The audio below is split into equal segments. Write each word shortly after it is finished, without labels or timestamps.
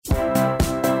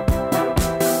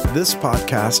This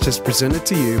podcast is presented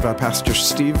to you by Pastor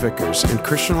Steve Vickers in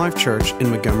Christian Life Church in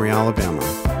Montgomery, Alabama.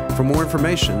 For more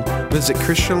information, visit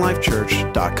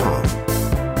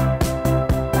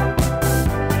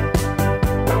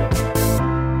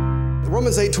christianlifechurch.com.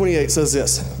 Romans 8:28 says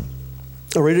this.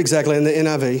 I'll read it exactly in the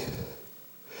NIV.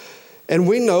 And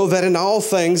we know that in all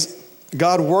things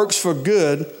God works for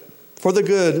the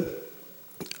good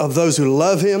of those who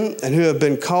love him and who have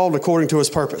been called according to his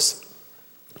purpose.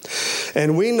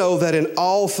 And we know that in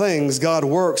all things God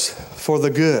works for the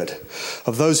good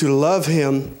of those who love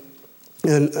him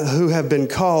and who have been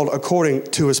called according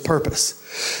to his purpose.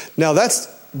 Now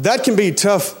that can be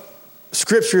tough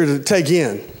scripture to take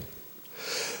in.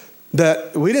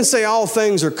 That we didn't say all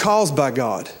things are caused by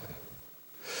God.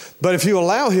 But if you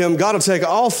allow him, God will take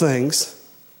all things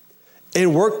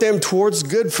and work them towards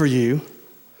good for you,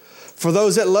 for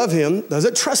those that love him, those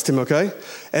that trust him, okay,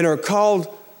 and are called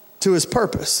to his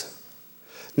purpose.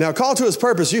 Now, called to his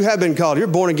purpose, you have been called. You're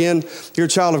born again. You're a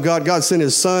child of God. God sent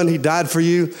his son. He died for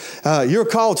you. You're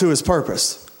called to his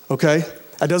purpose, okay?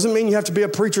 That doesn't mean you have to be a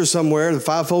preacher somewhere, the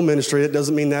fivefold ministry. It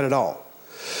doesn't mean that at all.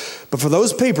 But for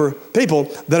those people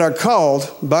that are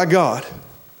called by God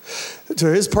to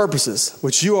his purposes,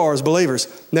 which you are as believers.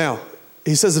 Now,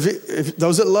 he says if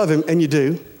those that love him, and you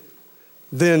do,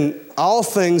 then all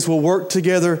things will work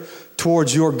together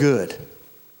towards your good.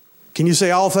 Can you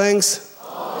say all things?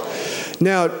 All things.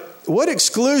 Now, what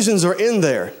exclusions are in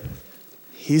there?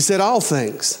 He said all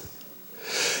things.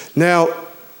 Now,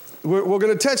 we're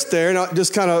going to touch there, and I'll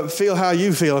just kind of feel how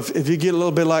you feel. If you get a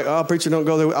little bit like, oh, preacher, don't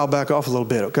go there, I'll back off a little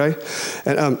bit, okay?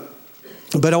 And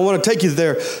but I want to take you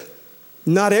there.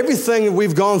 Not everything that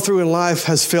we've gone through in life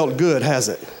has felt good, has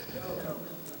it?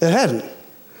 It hasn't.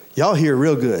 Y'all hear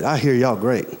real good. I hear y'all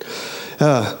great.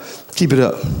 Keep it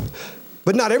up.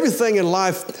 But not everything in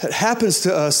life that happens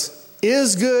to us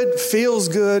is good, feels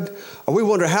good, or we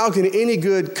wonder how can any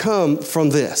good come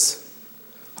from this?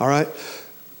 All right?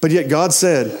 But yet God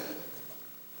said,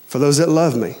 for those that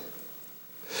love me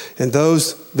and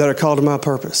those that are called to my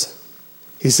purpose,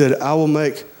 he said, I will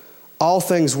make all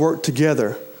things work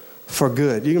together for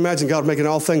good. You can imagine God making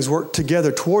all things work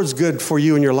together towards good for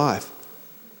you in your life.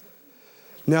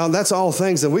 Now, that's all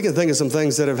things, and we can think of some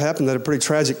things that have happened that are pretty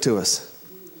tragic to us.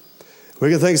 We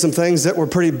can think of some things that were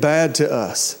pretty bad to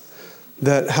us.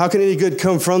 That how can any good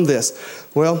come from this?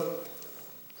 Well,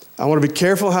 I want to be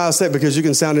careful how I say it because you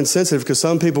can sound insensitive because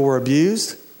some people were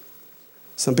abused.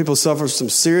 Some people suffered some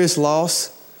serious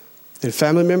loss in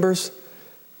family members.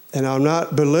 And I'm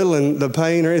not belittling the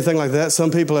pain or anything like that. Some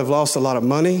people have lost a lot of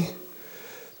money.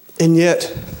 And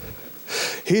yet,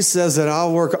 he says that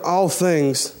I'll work all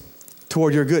things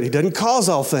toward your good. He doesn't cause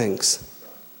all things.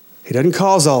 He doesn't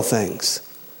cause all things.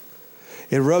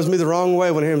 It rubs me the wrong way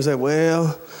when I hear him say,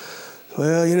 well,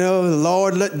 you know, the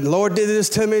Lord did this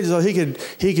to me so he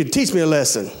could teach me a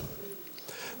lesson.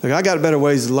 Look, I got better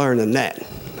ways to learn than that.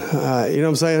 You know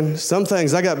what I'm saying? Some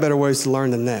things I got better ways to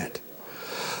learn than that.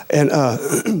 And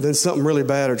then something really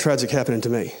bad or tragic happening to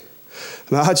me.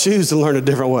 I choose to learn a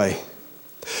different way.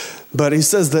 But he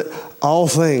says that all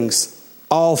things.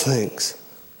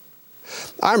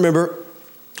 I remember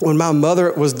when my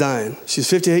mother was dying. She's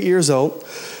 58 years old.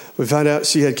 We found out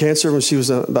she had cancer when she was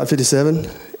about 57.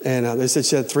 And they said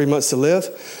she had 3 months to live.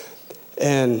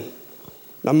 And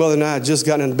my mother and I had just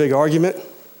gotten in a big argument.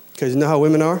 Because you know how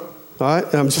women are? All right?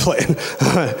 And I'm just playing.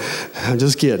 I'm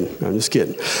just kidding.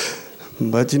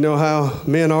 But you know how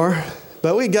men are.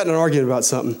 But we got in an argument about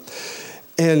something.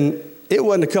 And it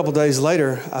wasn't a couple days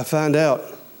later, I found out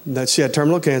that she had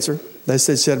terminal cancer. They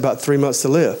said she had about 3 months to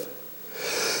live.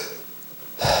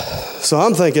 So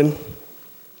I'm thinking,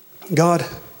 God,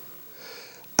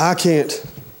 I can't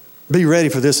be ready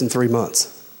for this in 3 months.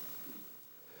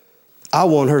 I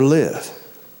want her to live.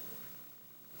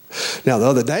 Now, the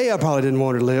other day, I probably didn't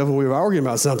want her to live when we were arguing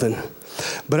about something.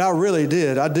 But I really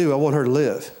did. I want her to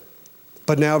live.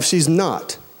 But now if she's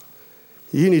not,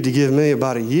 you need to give me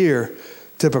about a year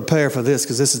to prepare for this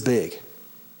because this is big.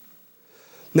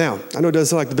 Now, I know it doesn't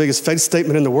sound like the biggest faith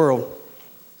statement in the world.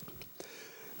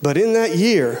 But in that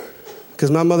year,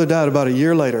 because my mother died about a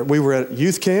year later, we were at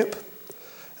youth camp.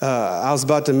 I was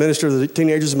about to minister to the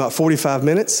teenagers in about 45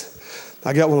 minutes.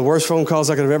 I got one of the worst phone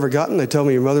calls I could have ever gotten. They told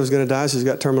me your mother was going to die. She's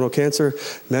got terminal cancer,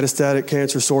 metastatic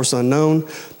cancer, source unknown.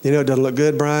 You know, it doesn't look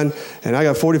good, Brian. And I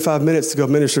got 45 minutes to go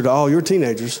minister to all your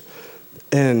teenagers.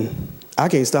 And I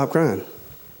can't stop crying.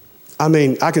 I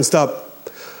mean, I can stop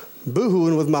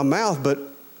boo-hooing with my mouth, but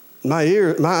my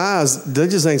eyes, they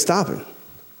just ain't stopping.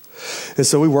 And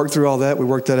so we worked through all that. We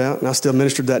worked that out, and I still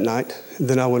ministered that night. And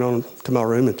then I went on to my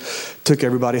room and took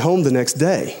everybody home the next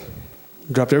day.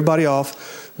 dropped everybody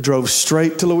off, drove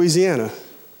straight to Louisiana.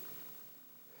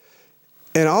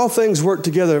 And all things work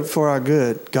together for our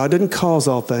good. God didn't cause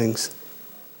all things.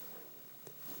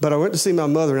 But I went to see my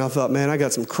mother, and I thought, man, I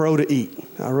got some crow to eat.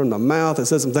 I ruined my mouth. I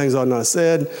said some things I ought not have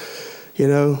said. You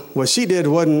know, what she did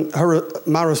wasn't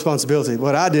my responsibility.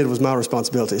 What I did was my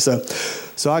responsibility.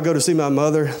 So I go to see my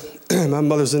mother. My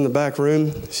mother's in the back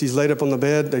room. She's laid up on the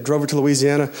bed. They drove her to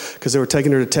Louisiana because they were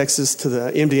taking her to Texas to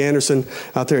the MD Anderson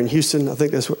out there in Houston. I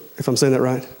think that's what, if I'm saying that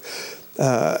right.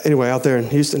 Anyway, out there in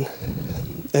Houston.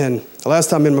 And the last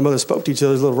time me and my mother spoke to each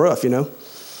other, it was a little rough, you know.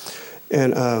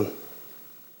 And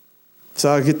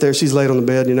so I get there. She's laid on the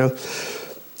bed, you know.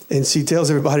 And she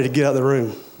tells everybody to get out of the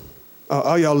room.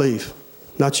 All y'all leave.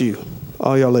 Not you.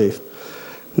 All y'all leave.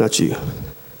 Not you.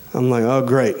 I'm like, oh,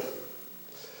 great.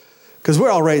 Because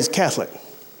we're all raised Catholic.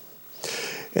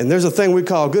 And there's a thing we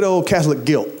call good old Catholic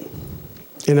guilt.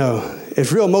 You know,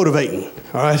 it's real motivating,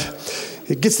 all right?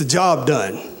 It gets the job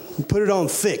done. You put it on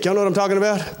thick. Y'all know what I'm talking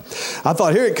about? I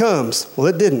thought, here it comes. Well,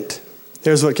 it didn't.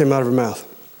 Here's what came out of her mouth.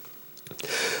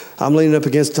 I'm leaning up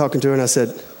against talking to her, and I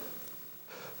said,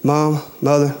 Mama,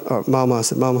 I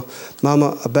said,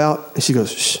 Mama, about, and she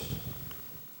goes, shh.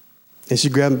 And she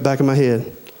grabbed the back of my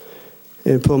head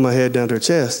and pulled my head down to her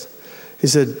chest. He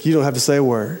said, you don't have to say a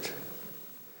word.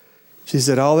 She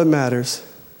said, all that matters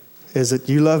is that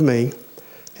you love me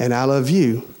and I love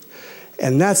you.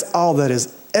 And that's all that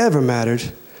has ever mattered.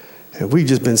 And we've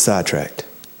just been sidetracked.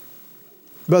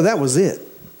 But that was it.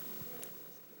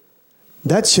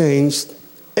 That changed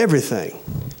everything.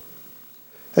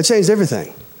 That changed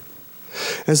everything.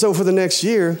 And so for the next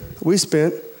year, we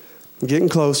spent getting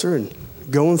closer and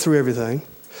going through everything.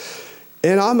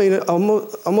 And I mean,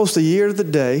 almost a year to the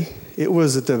day, it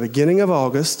was at the beginning of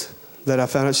August that I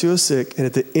found out she was sick. And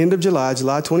at the end of July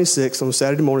 26th, on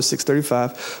Saturday morning,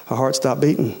 6:35, her heart stopped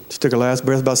beating. She took her last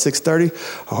breath about 6:30.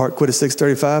 Her heart quit at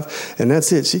 6:35. And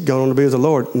that's it. She'd gone on to be with the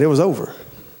Lord, and it was over.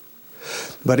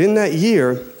 But in that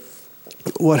year,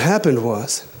 what happened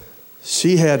was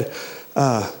she had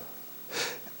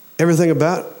everything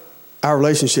about our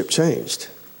relationship changed.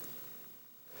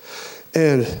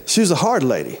 And she was a hard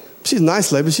lady. She's a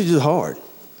nice lady, but she's just hard.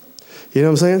 You know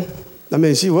what I'm saying? I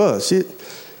mean, she was. You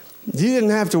didn't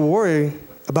have to worry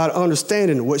about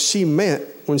understanding what she meant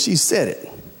when she said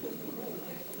it.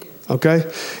 Okay?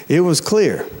 It was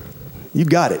clear. You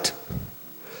got it.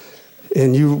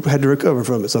 And you had to recover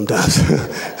from it sometimes.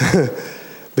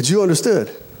 But you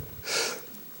understood.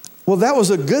 Well, that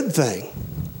was a good thing.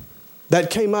 That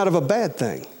came out of a bad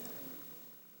thing.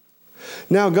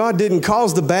 Now, God didn't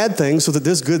cause the bad thing so that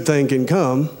this good thing can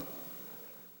come.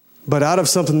 But out of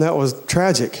something that was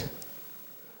tragic,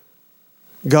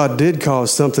 God did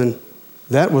cause something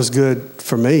that was good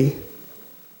for me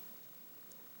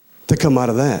to come out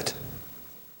of that.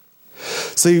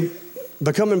 See,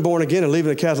 becoming born again and leaving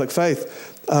the Catholic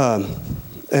faith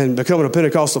and becoming a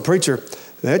Pentecostal preacher,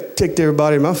 that ticked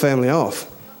everybody in my family off.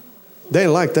 They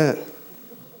didn't like that.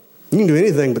 You can do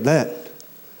anything but that.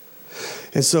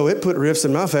 And so it put rifts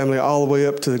in my family all the way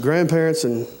up to the grandparents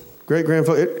and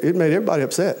great-grandfather. It made everybody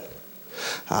upset.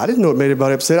 I didn't know it made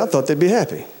everybody upset. I thought they'd be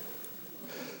happy.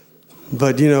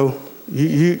 But, you know,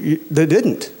 they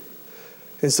didn't.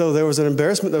 And so there was an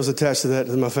embarrassment that was attached to that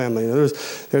in my family. There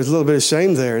was a little bit of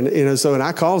shame there. And, you know, and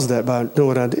I caused that by doing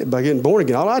what I did, by getting born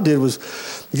again. All I did was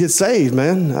get saved,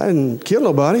 man. I didn't kill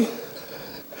nobody.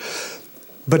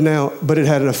 But it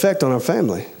had an effect on our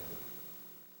family.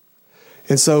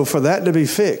 And so for that to be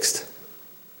fixed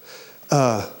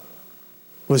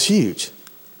was huge.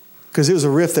 Because it was a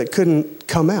rift that couldn't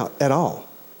come out at all.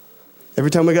 Every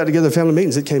time we got together at family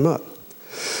meetings, it came up.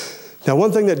 Now,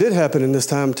 one thing that did happen in this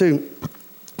time, too,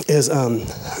 is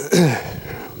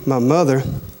my mother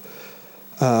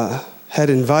had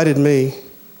invited me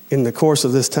in the course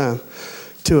of this time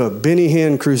to a Benny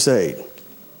Hinn crusade.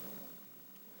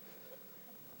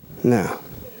 Now,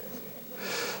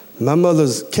 my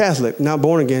mother's Catholic, not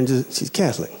born again, she's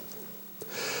Catholic.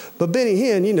 But Benny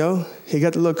Hinn, you know, he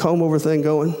got the little comb over thing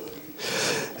going.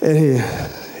 And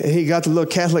he got the little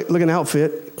Catholic looking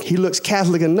outfit. He looks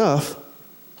Catholic enough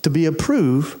to be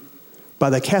approved by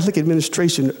the Catholic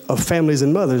Administration of Families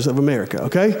and Mothers of America,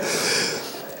 okay?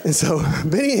 And so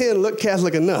Benny Hinn looked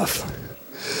Catholic enough.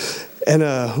 And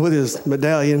with his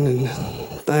medallion and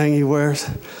thing he wears,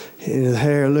 and his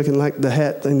hair looking like the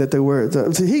hat thing that they wear.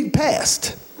 So he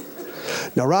passed.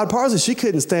 Now, Rod Parsley, she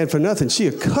couldn't stand for nothing.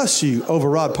 She'd cuss you over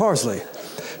Rod Parsley.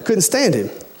 Couldn't stand him.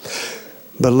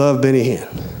 But loved Benny Hinn.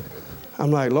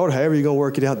 I'm like, Lord, however you're going to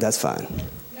work it out, that's fine.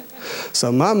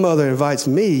 So my mother invites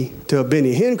me to a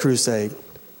Benny Hinn crusade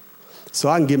so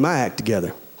I can get my act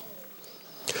together.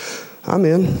 I'm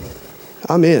in.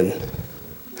 I'm in.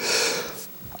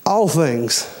 All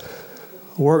things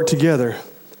work together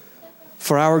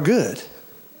for our good.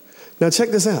 Now check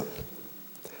this out.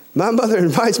 My mother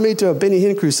invites me to a Benny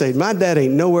Hinn crusade. My dad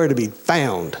ain't nowhere to be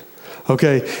found.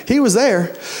 Okay, he was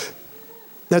there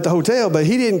at the hotel, but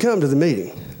he didn't come to the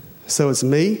meeting. So it's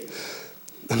me,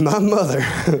 my mother,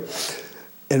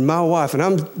 and my wife. And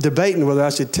I'm debating whether I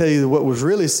should tell you what was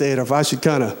really said or if I should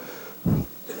kind of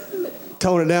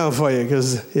tone it down for you.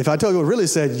 Because if I told you what really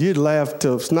said, you'd laugh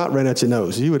till snot ran out your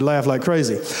nose. You would laugh like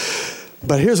crazy.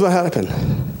 But here's what happened.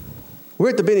 We're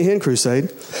at the Benny Hinn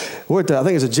crusade. We're at the, I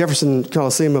think it's a Jefferson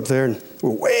Coliseum up there, and we're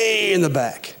way in the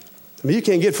back. I mean, you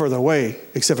can't get further away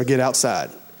except for get outside.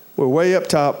 We're way up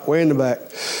top, way in the back.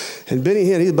 And Benny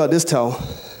Hinn, he's about this tall.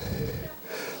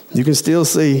 You can still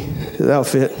see his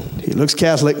outfit. He looks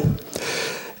Catholic.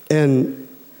 And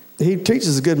he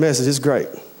teaches a good message. It's great.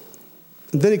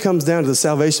 And then he comes down to the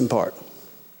salvation part.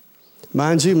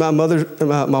 Mind you, my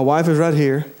wife is right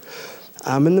here.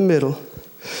 I'm in the middle.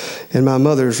 And my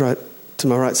mother is right to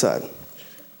my right side.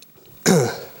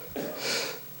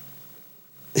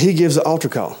 He gives the altar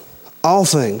call. All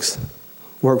things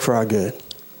work for our good.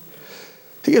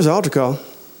 He gives an altar call,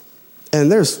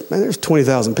 and there's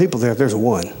 20,000 people there if there's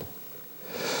one.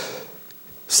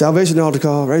 Salvation altar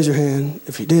call, raise your hand.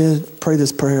 If you did, pray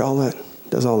this prayer, all that.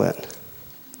 Does all that.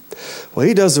 Well,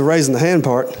 he does the raising the hand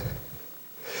part,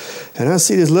 and I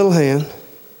see this little hand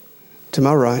to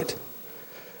my right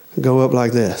go up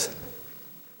like this.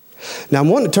 Now, I'm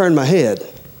wanting to turn my head,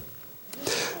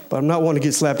 but I'm not wanting to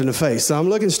get slapped in the face. So I'm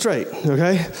looking straight,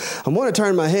 okay? I want to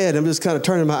turn my head. I'm just kind of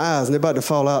turning my eyes, and they're about to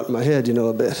fall out in my head,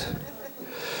 a bit.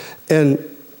 And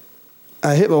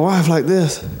I hit my wife like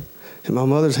this, and my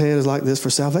mother's hand is like this for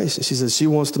salvation. She says she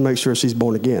wants to make sure she's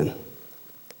born again.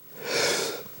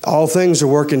 All things are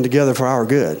working together for our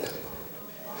good.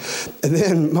 And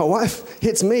then my wife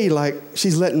hits me like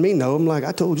she's letting me know. I'm like,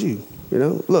 I told you,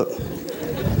 look.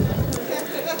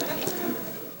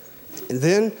 And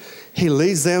then he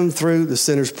leads them through the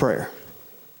sinner's prayer.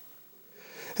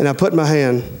 And I put my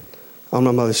hand on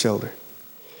my mother's shoulder.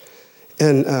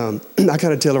 And I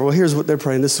kind of tell her, well, here's what they're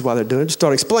praying. This is why they're doing it. Just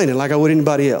start explaining like I would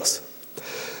anybody else.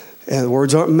 And the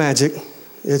words aren't magic.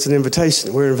 It's an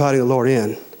invitation. We're inviting the Lord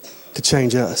in to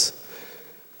change us.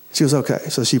 She was okay.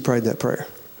 So she prayed that prayer.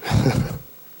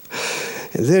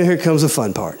 And then here comes the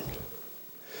fun part.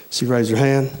 She raised her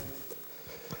hand.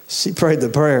 She prayed the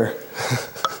prayer.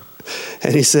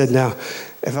 And he said, now,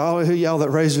 if all of y'all that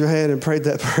raised your hand and prayed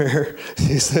that prayer,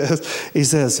 he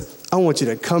says, I want you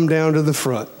to come down to the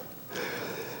front.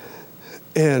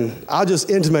 And I'll just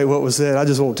intimate what was said. I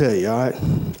just won't tell you, all right?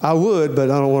 I would,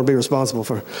 but I don't want to be responsible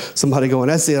for somebody going,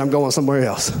 that's it, I'm going somewhere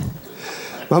else.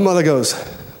 My mother goes,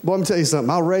 boy, let me tell you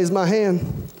something. I'll raise my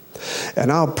hand,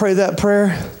 and I'll pray that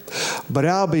prayer, but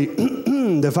I'll be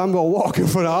if I'm going to walk in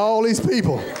front of all these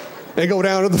people and go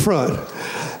down to the front.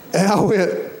 And I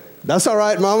went, that's all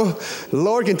right, Mama. The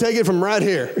Lord can take it from right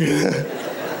here.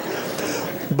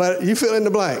 But you fill in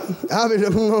the blank. And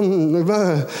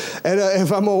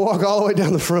if I'm going to walk all the way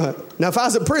down the front. Now, if I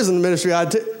was a prison ministry,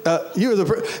 if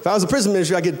I was a prison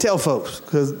ministry, I could tell folks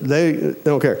because they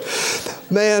don't care.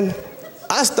 Man,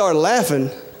 I started laughing.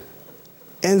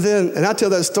 And I tell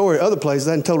that story other places.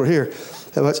 I hadn't told her here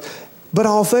that much. But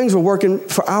all things were working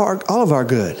for all of our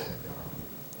good.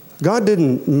 God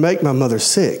didn't make my mother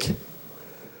sick.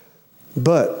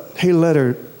 But he led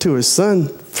her to his son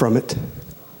from it.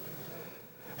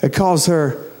 It caused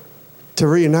her to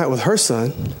reunite with her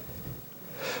son.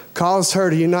 Caused her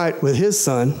to unite with his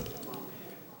son.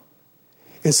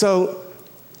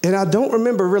 And I don't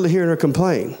remember really hearing her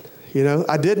complain.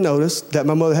 I did notice that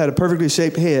my mother had a perfectly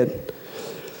shaped head.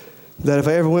 That if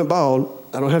I ever went bald,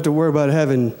 I don't have to worry about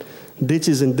having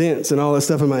ditches and dents and all that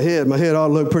stuff in my head. My head ought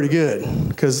to look pretty good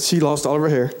because she lost all of her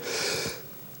hair.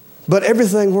 But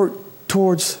everything worked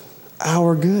towards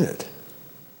our good.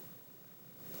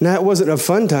 Now, it wasn't a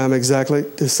fun time exactly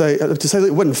to say that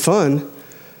it wasn't fun,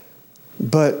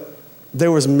 but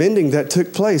there was mending that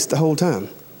took place the whole time.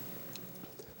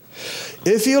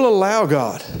 If you'll allow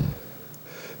God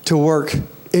to work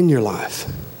in your life,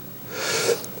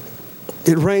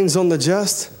 it rains on the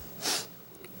just,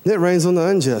 it rains on the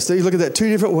unjust. So you look at that two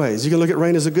different ways. You can look at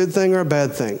rain as a good thing or a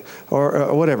bad thing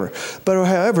or whatever. But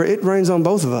however, it rains on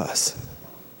both of us.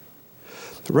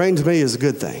 Rain to me is a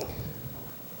good thing.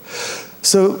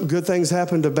 So good things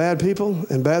happen to bad people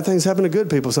and bad things happen to good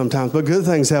people sometimes, but good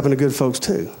things happen to good folks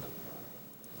too.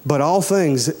 But all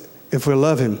things, if we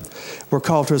love him, we're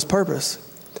called to his purpose.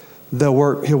 He'll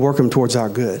work them towards our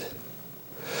good.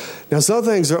 Now, some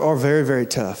things are very, very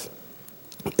tough.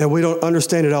 And we don't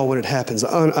understand it all when it happens.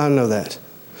 I know that.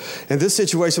 And this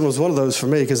situation was one of those for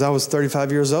me because I was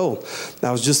 35 years old.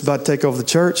 I was just about to take over the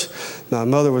church. My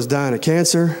mother was dying of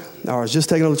cancer. I was just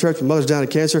taking over the church. My mother's dying of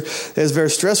cancer. It was very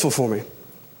stressful for me.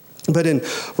 But in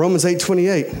Romans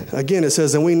 8:28, again, it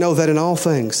says, and we know that in all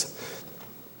things,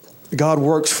 God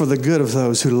works for the good of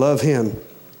those who love him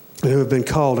and who have been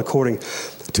called according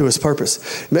to his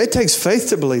purpose. It takes faith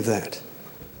to believe that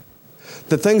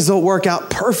things don't work out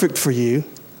perfect for you,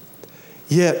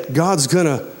 yet God's going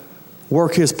to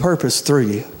work his purpose through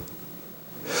you.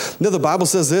 Now, the Bible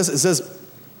says this. It says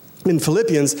in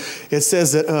Philippians, it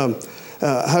says that,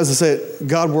 how does it say it?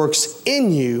 God works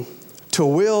in you to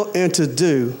will and to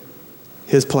do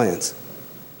his plans.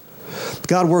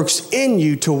 God works in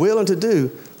you to will and to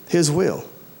do his will.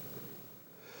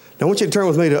 Now, I want you to turn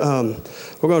with me to,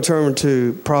 we're going to turn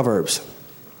to Proverbs.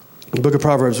 The book of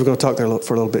Proverbs, we're going to talk there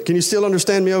for a little bit. Can you still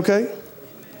understand me okay?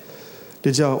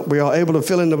 Were y'all able to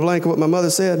fill in the blank of what my mother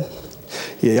said?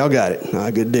 Yeah, y'all got it. All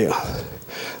right, good deal.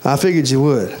 I figured you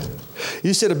would.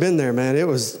 You should have been there, man. It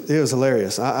was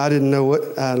hilarious. I didn't know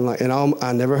what I like, and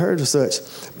I never heard of such.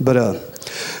 But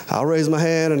I'll raise my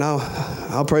hand and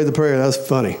I'll pray the prayer. That's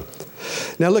funny.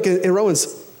 Now look in Romans.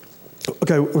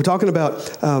 Okay, we're talking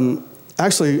about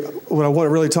actually what I want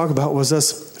to really talk about was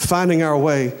us finding our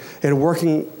way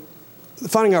and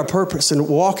finding our purpose and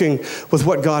walking with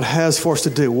what God has for us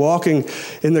to do, walking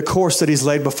in the course that he's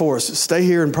laid before us. Stay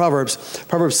here in Proverbs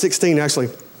 16, actually.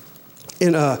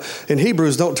 In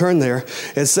Hebrews, don't turn there.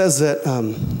 It says that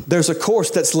there's a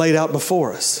course that's laid out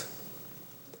before us.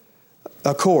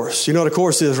 A course. You know what a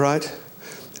course is, right?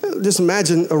 Just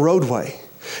imagine a roadway.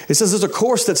 It says there's a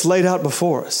course that's laid out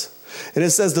before us. And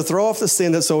it says to throw off the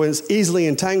sin that so easily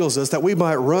entangles us, that we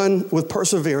might run with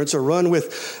perseverance, or run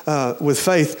with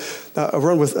faith,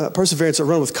 run with perseverance, or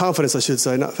run with confidence, I should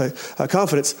say, not faith,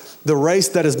 confidence, the race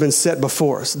that has been set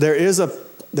before us. There is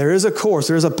a course,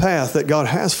 there is a path that God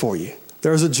has for you.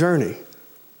 There is a journey.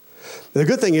 The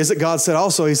good thing is that God said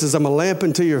also, he says, I'm a lamp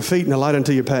unto your feet and a light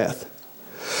unto your path.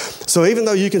 So even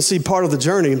though you can see part of the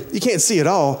journey, you can't see it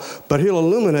all, but he'll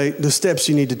illuminate the steps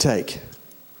you need to take.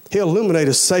 He'll illuminate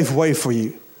a safe way for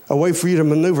you, a way for you to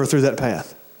maneuver through that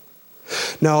path.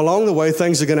 Now, along the way,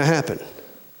 things are going to happen.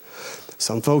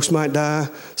 Some folks might die.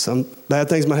 Some bad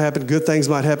things might happen. Good things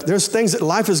might happen. There's things that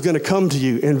life is going to come to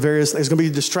you in various things. There's going to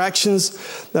be distractions,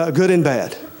 good and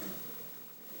bad.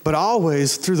 But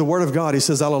always, through the Word of God, he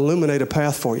says, I'll illuminate a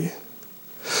path for you.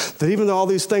 That even though all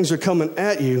these things are coming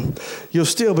at you, you'll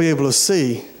still be able to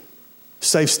see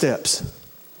safe steps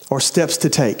or steps to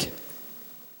take.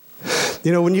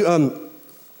 You know, when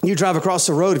you drive across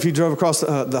the road, if you drove across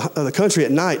the country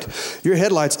at night, your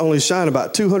headlights only shine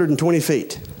about 220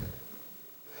 feet.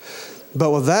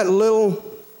 But with that little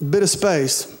bit of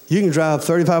space, you can drive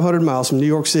 3,500 miles from New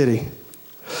York City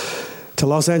to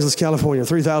Los Angeles, California,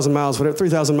 3,000 miles, whatever,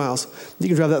 3,000 miles. You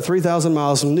can drive that 3,000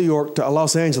 miles from New York to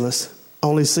Los Angeles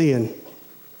only seeing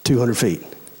 200 feet.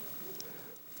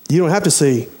 You don't have to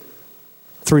see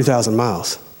 3,000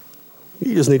 miles.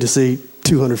 You just need to see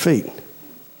 200 feet.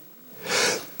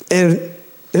 And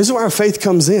this is where our faith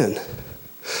comes in,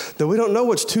 that we don't know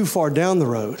what's too far down the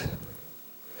road.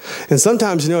 And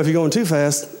sometimes, if you're going too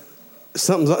fast,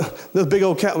 this big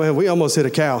old cow, man, we almost hit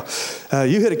a cow.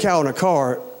 You hit a cow in a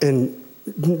car, and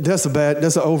that's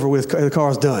over with. The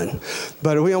car's done.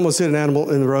 But we almost hit an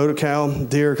animal in the road, a cow,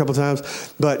 deer a couple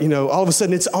times. But, all of a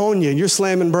sudden it's on you, and you're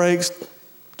slamming brakes,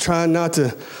 trying not to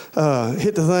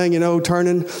hit the thing,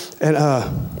 turning.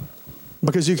 And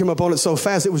because you came up on it so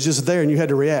fast, it was just there, and you had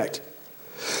to react.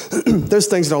 There's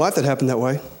things in our life that happen that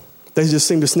way. They just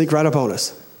seem to sneak right up on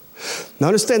us. Now,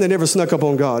 understand they never snuck up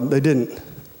on God. They didn't.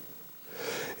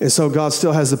 And so God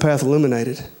still has the path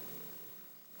illuminated.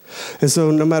 And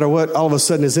so no matter what all of a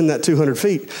sudden is in that 200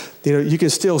 feet, you can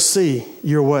still see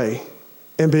your way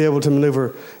and be able to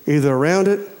maneuver either around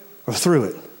it or through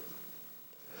it.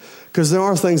 Because there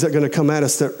are things that are going to come at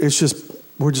us that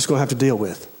we're just going to have to deal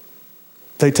with.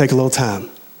 They take a little time.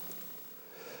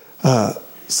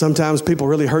 Sometimes people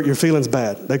really hurt your feelings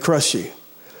bad. They crush you.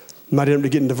 You might end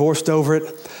up getting divorced over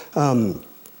it.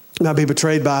 Might be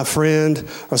betrayed by a friend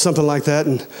or something like that.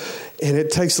 And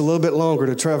it takes a little bit longer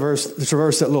to traverse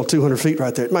that little 200 feet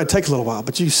right there. It might take a little while,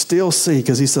 but you still see,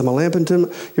 because he said, my lamp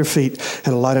unto your feet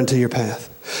and a light unto your path.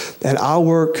 And I'll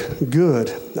work good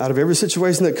out of every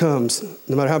situation that comes,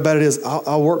 no matter how bad it is.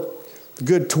 I'll work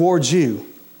good towards you.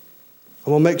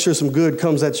 I'm going to make sure some good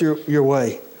comes at your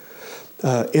way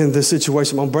in this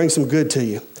situation. I'm going to bring some good to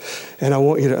you. And I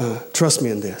want you to trust me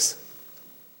in this.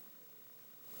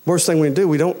 Worst thing we can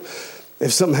do,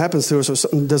 if something happens to us or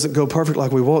something doesn't go perfect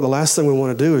like we want, the last thing we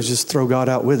want to do is just throw God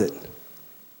out with it.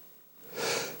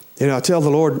 I tell the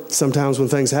Lord sometimes when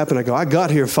things happen, I go, I got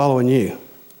here following you.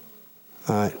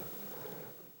 All right.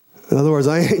 In other words,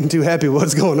 I ain't too happy with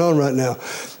what's going on right now.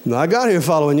 No, I got here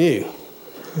following you.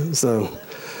 So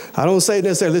I don't say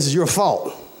necessarily this is your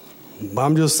fault.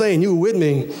 I'm just saying you were with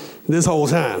me this whole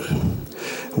time.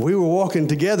 We were walking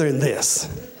together in this.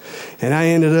 And I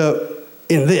ended up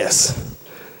in this.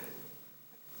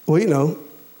 Well,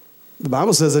 the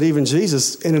Bible says that even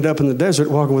Jesus ended up in the desert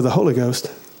walking with the Holy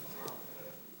Ghost.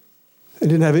 And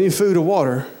didn't have any food or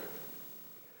water.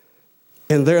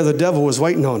 And there the devil was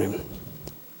waiting on him.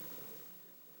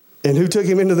 And who took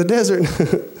him into the desert?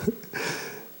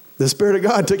 The Spirit of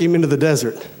God took him into the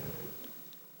desert.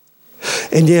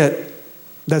 And yet,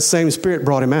 that same Spirit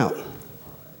brought him out.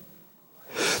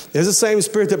 There's the same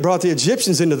Spirit that brought the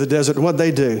Egyptians into the desert. And what'd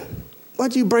they do?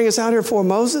 What'd you bring us out here for,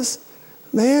 Moses?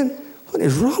 Man, what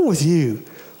is wrong with you?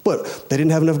 What, they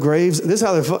didn't have enough graves? This is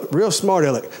how they're real smart,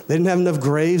 Alec. They didn't have enough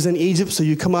graves in Egypt, so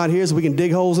you come out here so we can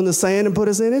dig holes in the sand and put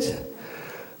us in it?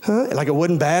 Huh? Like it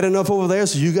wasn't bad enough over there,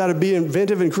 so you got to be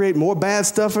inventive and create more bad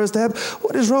stuff for us to have?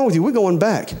 What is wrong with you? We're going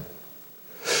back.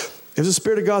 It was the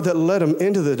Spirit of God that led them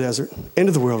into the desert,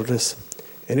 into the wilderness,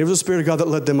 and it was the Spirit of God that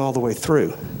led them all the way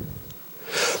through.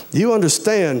 You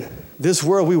understand this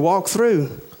world we walk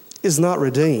through is not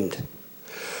redeemed.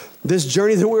 This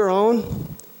journey that we're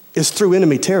on is through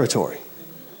enemy territory.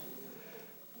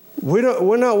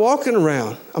 We're not walking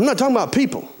around. I'm not talking about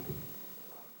people.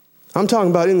 I'm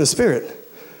talking about in the Spirit.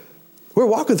 We're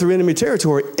walking through enemy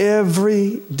territory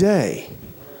every day.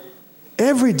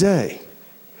 Every day.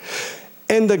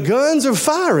 And the guns are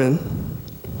firing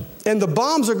and the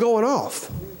bombs are going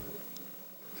off.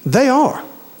 They are.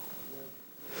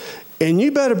 And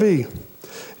you better be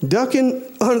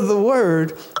ducking under the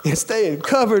word and staying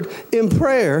covered in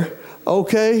prayer,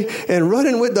 okay, and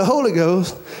running with the Holy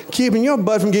Ghost, keeping your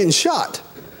butt from getting shot.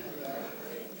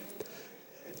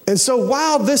 And so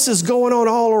while this is going on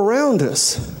all around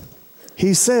us,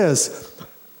 he says,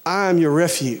 I am your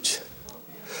refuge,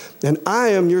 and I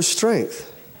am your strength.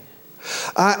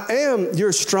 I am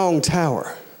your strong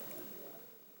tower.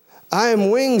 I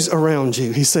am wings around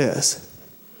you, he says.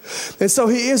 And so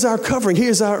he is our covering. He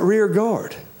is our rear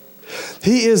guard.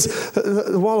 He is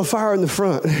the wall of fire in the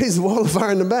front. He's the wall of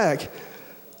fire in the back.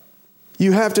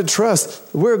 You have to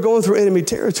trust. We're going through enemy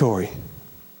territory.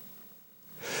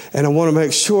 And I want to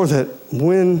make sure that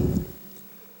when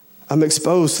I'm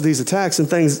exposed to these attacks and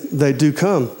things, they do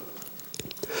come,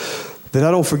 that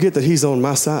I don't forget that he's on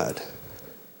my side.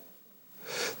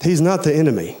 He's not the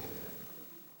enemy.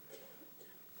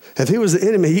 If he was the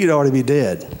enemy, he'd already be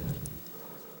dead.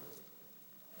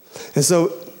 And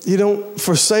so you don't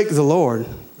forsake the Lord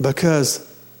because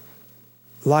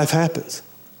life happens.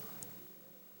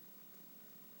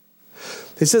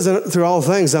 He says, through all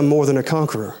things, I'm more than a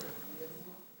conqueror.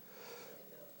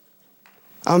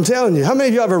 I'm telling you, how many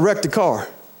of you ever wrecked a car?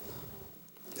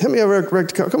 How many of you ever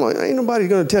wrecked a car? Come on, ain't nobody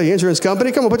going to tell you, insurance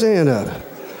company. Come on, put your hand up.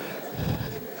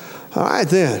 All right,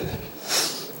 then.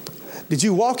 Did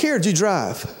you walk here or did you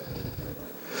drive?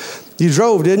 You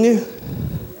drove, didn't you?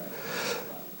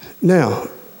 Now,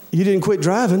 you didn't quit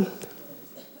driving.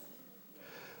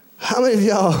 How many of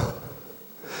y'all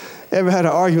ever had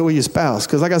an argument with your spouse?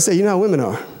 Because like I said, you know how women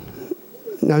are.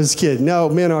 No, I'm just kidding. No,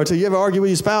 men are too. You ever argue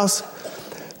with your spouse?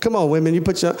 Come on, women, you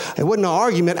put your... It wasn't an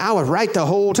argument. I was right the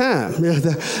whole time.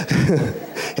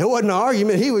 It wasn't an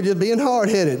argument. He was just being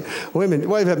hard-headed. Women,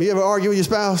 wave at me. You ever argue with your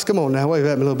spouse? Come on now, wave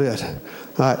at me a little bit.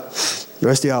 All right. The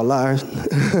rest of y'all liars.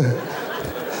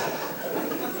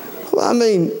 Well, I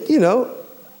mean, you know,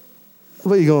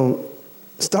 what, are you going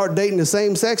to start dating the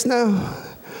same sex now?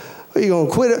 Are you going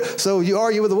to quit it? So you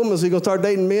argue with a woman, so you're going to start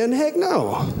dating men? Heck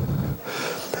no.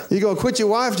 You going to quit your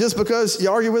wife just because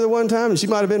you argued with her one time and she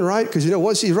might have been right? Because, you know,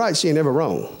 once she's right, she ain't ever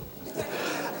wrong.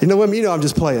 You know, women, you know I'm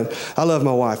just playing. I love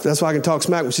my wife. That's why I can talk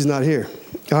smack when she's not here.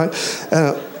 All right?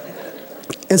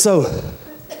 And so,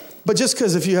 but just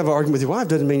because if you have an argument with your wife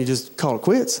doesn't mean you just call it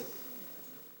quits.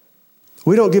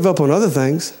 We don't give up on other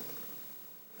things.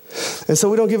 And so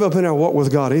we don't give up in our walk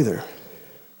with God either.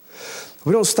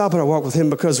 We don't stop in our walk with him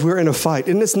because we're in a fight.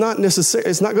 And it's not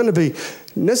going to be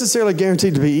necessarily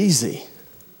guaranteed to be easy.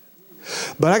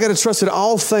 But I got to trust that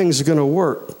all things are going to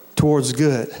work towards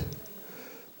good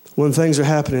when things are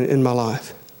happening in my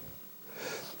life.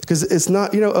 Because it's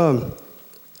not, you know,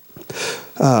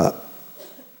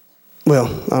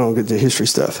 well, I don't get the history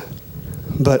stuff.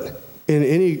 But in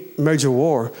any major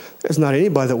war, there's not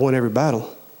anybody that won every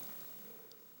battle.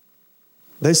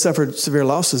 They suffered severe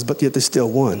losses, but yet they still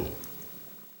won.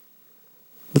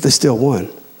 But they still won.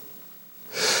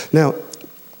 Now,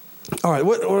 all right,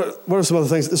 what are some other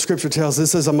things that the scripture tells us?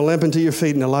 It says, I'm a lamp unto your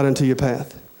feet and a light unto your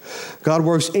path. God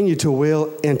works in you to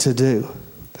will and to do.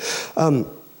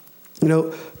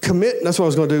 Commit, that's what I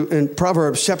was going to do. In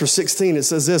Proverbs chapter 16, it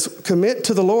says this, commit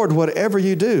to the Lord whatever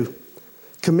you do.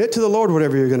 Commit to the Lord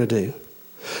whatever you're going to do,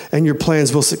 and your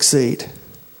plans will succeed.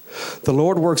 The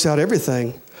Lord works out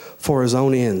everything for his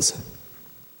own ends.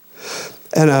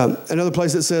 And another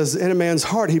place that says, in a man's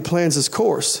heart he plans his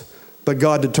course, but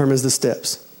God determines the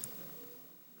steps.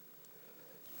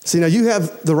 See, now you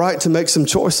have the right to make some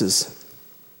choices.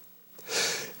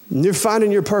 And you're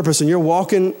finding your purpose and you're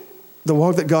walking the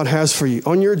walk that God has for you.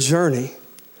 On your journey,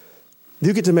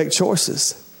 you get to make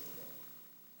choices.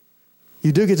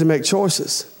 You do get to make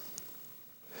choices.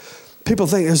 People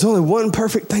think there's only one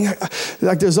perfect thing.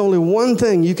 Like there's only one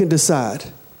thing you can decide.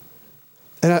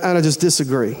 And I just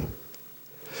disagree.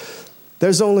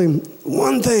 There's only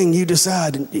one thing you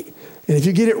decide. And if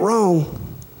you get it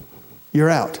wrong, you're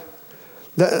out.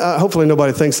 Hopefully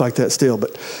nobody thinks like that still.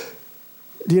 But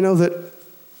do you know that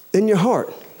in your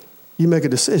heart, you make a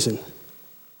decision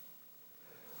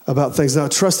about things? Now,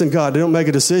 trust in God. Don't make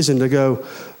a decision to go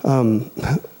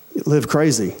live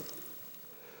crazy.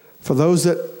 For those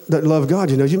that love God,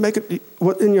 you make it.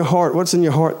 What's in your heart?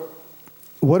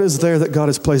 What is there that God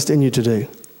has placed in you to do?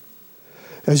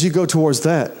 As you go towards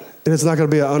that, and it's not going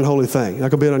to be an unholy thing,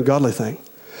 not going to be an ungodly thing.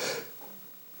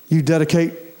 You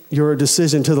dedicate your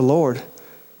decision to the Lord,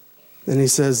 and he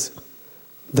says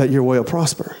that your way will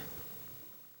prosper.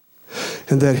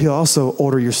 And that he'll also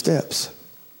order your steps.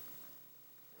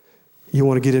 You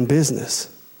want to get in business.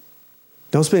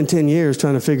 Don't spend 10 years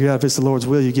trying to figure out if it's the Lord's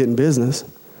will you get in business.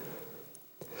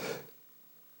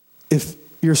 If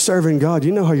you're serving God,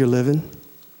 you know how you're living,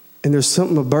 and there's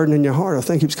something, a burden in your heart, a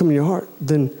thing keeps coming in your heart,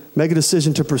 then make a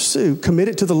decision to pursue. Commit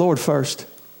it to the Lord first.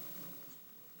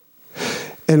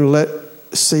 And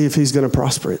see if he's going to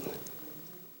prosper it.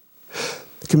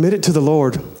 Commit it to the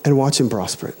Lord and watch him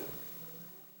prosper it.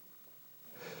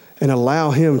 And allow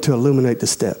him to illuminate the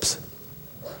steps.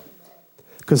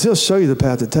 Because he'll show you the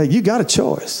path to take. You got a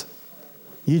choice.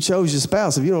 You chose your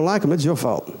spouse. If you don't like him, it's your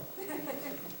fault.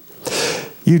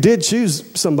 You did choose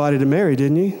somebody to marry,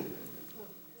 didn't you?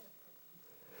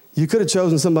 You could have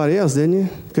chosen somebody else, didn't you?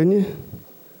 Couldn't you?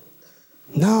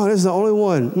 No, this is the only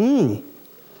one.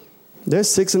 There's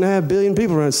 6.5 billion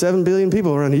people around, 7 billion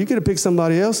people around here. You could have picked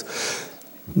somebody else,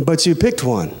 but you picked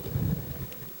one.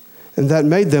 And that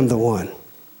made them the one.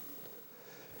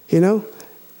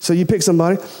 So you pick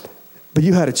somebody, but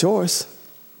you had a choice.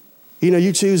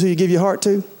 You choose who you give your heart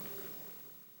to.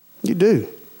 You do.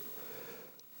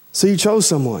 So you chose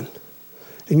someone,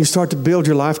 and you start to build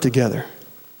your life together.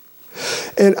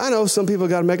 And I know some people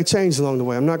got to make a change along the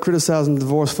way. I'm not criticizing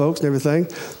divorced folks and everything.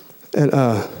 And,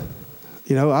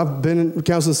 I've been in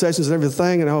counseling sessions and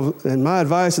everything, and my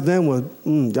advice to them was,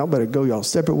 y'all better go y'all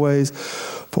separate ways.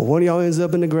 For one of y'all ends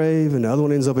up in the grave, and the other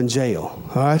one ends up in jail.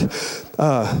 All right?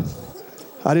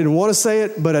 I didn't want to say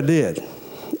it, but I did.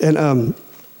 And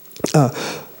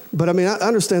but I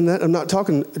understand that. I'm not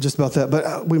talking just about that,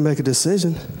 but we make a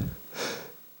decision.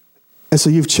 And so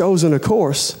you've chosen a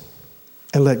course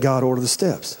and let God order the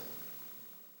steps.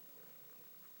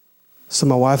 So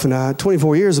my wife and I,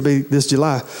 24 years will be this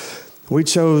July, we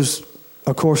chose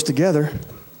a course together,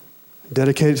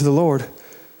 dedicated to the Lord,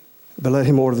 but let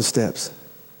him order the steps.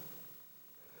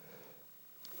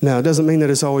 Now, it doesn't mean that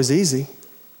it's always easy,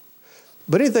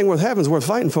 but anything worth having is worth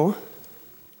fighting for.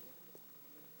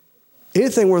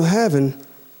 Anything worth having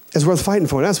is worth fighting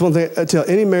for. And that's one thing I tell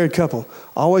any married couple.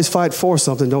 Always fight for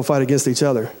something, don't fight against each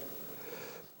other.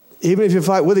 Even if you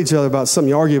fight with each other about something,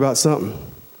 you argue about something,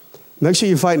 make sure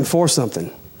you're fighting for something.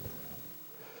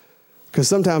 Because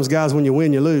sometimes, guys, when you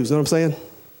win, you lose. You know what I'm saying?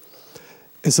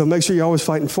 And so make sure you're always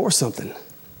fighting for something.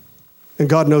 And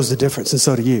God knows the difference, and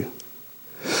so do you.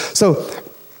 So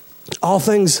all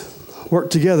things work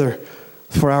together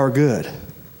for our good.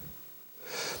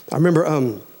 I remember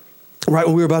right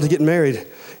when we were about to get married,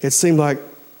 it seemed like,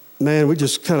 man, we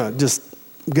just kind of just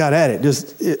got at it.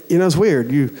 It's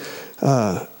weird. You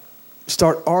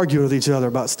start arguing with each other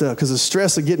about stuff because the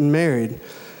stress of getting married.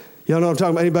 Y'all know what I'm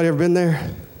talking about? Anybody ever been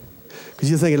there? Because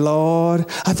you're thinking, Lord,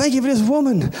 I thank you for this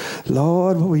woman.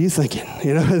 Lord, what were you thinking?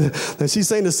 And she's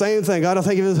saying the same thing. God, I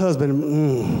thank you for this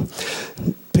husband.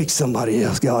 Pick somebody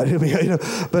else, God.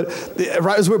 But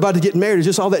right as we're about to get married, it's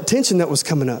just all that tension that was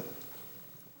coming up.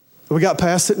 We got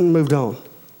past it and moved on.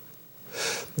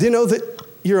 Do you know that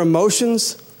your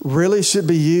emotions really should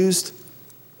be used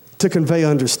to convey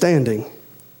understanding?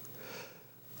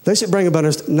 They should bring about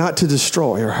understanding, not to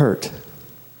destroy or hurt.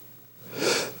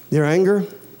 Your anger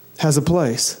has a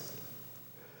place.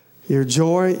 Your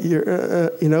joy,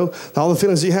 all the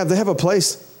feelings you have, they have a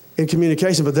place in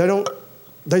communication, but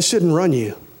they shouldn't run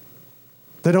you.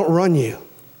 They don't run you.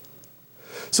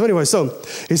 So anyway, so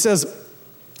he says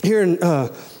here in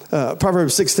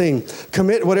Proverbs 16,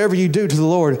 commit whatever you do to the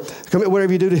Lord, commit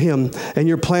whatever you do to him, and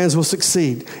your plans will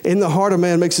succeed. In the heart of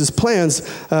man makes his plans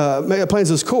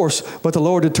his course, but the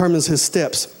Lord determines his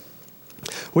steps.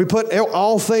 We put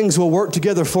all things will work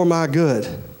together for my good.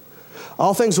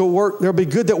 All things will work. There'll be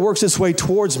good that works this way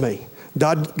towards me.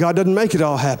 God doesn't make it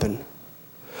all happen,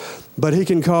 but he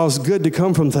can cause good to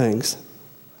come from things.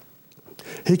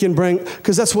 He can bring,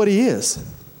 because that's what he is.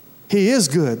 He is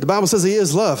good. The Bible says he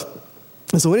is love.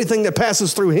 And so anything that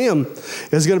passes through him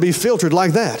is going to be filtered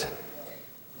like that.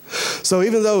 So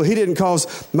even though he didn't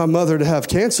cause my mother to have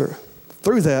cancer,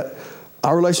 through that,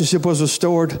 our relationship was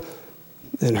restored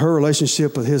and her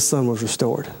relationship with his son was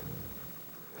restored.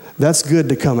 That's good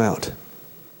to come out.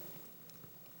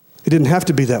 It didn't have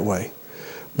to be that way,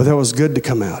 but that was good to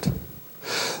come out.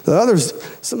 The others,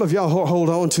 some of y'all hold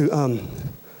on to,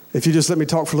 if you just let me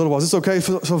talk for a little while. Is this okay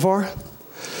so far?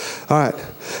 All right.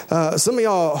 Some of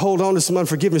y'all hold on to some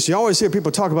unforgiveness. You always hear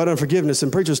people talk about unforgiveness,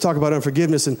 and preachers talk about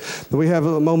unforgiveness, and we have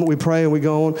a moment we pray and we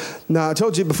go on. Now, I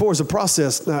told you before, it's a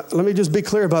process. Now, let me just be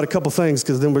clear about a couple things,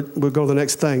 because then we'll go to the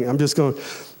next thing. I'm just going to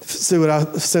see what I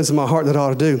sense in my heart that I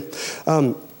ought to do.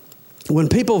 When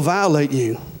people violate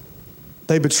you,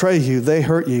 they betray you, they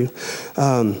hurt you,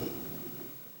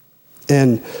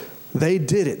 and they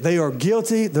did it. They are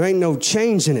guilty. There ain't no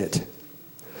change in it.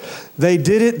 They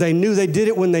did it. They knew they did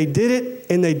it when they did it,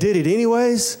 and they did it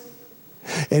anyways.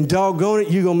 And doggone it,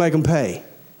 you're going to make them pay.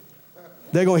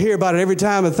 They're going to hear about it every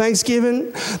time at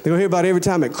Thanksgiving. They're going to hear about it every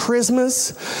time at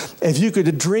Christmas. If you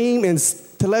could dream in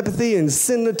telepathy and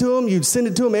send it to them, you'd send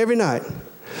it to them every night.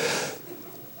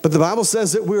 But the Bible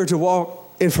says that we're to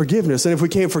walk in forgiveness. And if we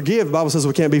can't forgive, the Bible says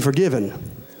we can't be forgiven.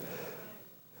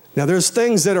 Now, there's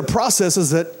things that are processes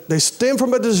that they stem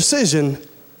from a decision,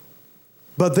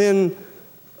 but then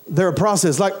they're a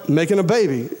process, like making a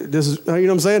baby. This is, you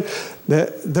know what I'm saying?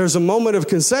 There's a moment of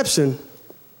conception,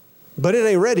 but it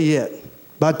ain't ready yet.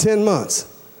 By 10 months,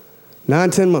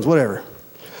 9, 10 months, whatever.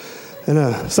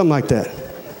 And something like that.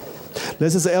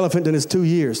 This is an elephant, then it's 2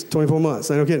 years, 24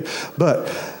 months. I ain't kidding. But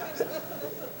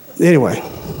anyway,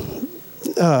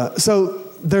 so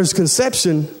there's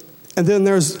conception, and then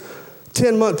there's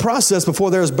 10-month process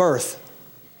before there's birth.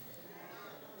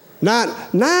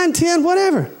 9, 10,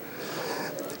 whatever.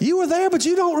 You were there, but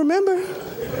you don't remember.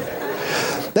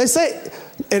 They say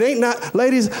it ain't not.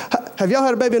 Ladies, have y'all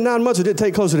had a baby in 9 months, or did it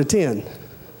take closer to 10?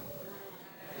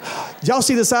 Y'all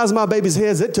see the size of my baby's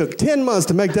heads? It took 10 months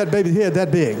to make that baby's head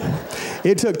that big.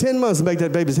 It took 10 months to make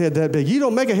that baby's head that big. You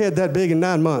don't make a head that big in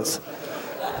 9 months.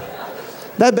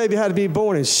 That baby had to be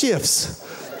born in shifts.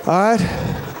 All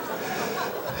right?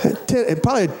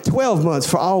 Probably 12 months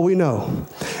for all we know.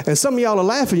 And some of y'all are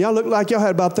laughing. Y'all look like y'all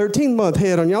had about 13-month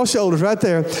head on y'all shoulders right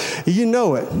there. You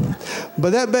know it.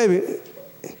 But that baby,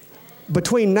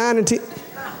 between 9 and 10,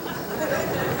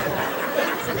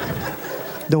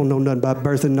 don't know nothing about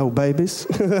birthing no babies.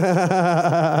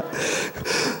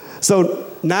 So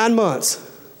 9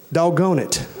 months, doggone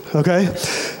it, okay?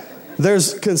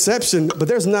 There's conception, but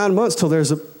there's 9 months till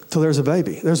there's a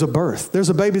baby. There's a birth. There's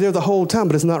a baby there the whole time,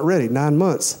 but it's not ready. 9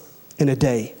 months in a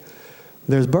day,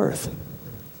 there's birth.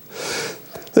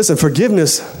 Listen,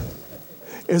 forgiveness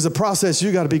is a process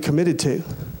you got to be committed to.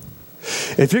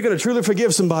 If you're going to truly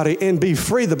forgive somebody and be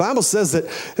free, the Bible says that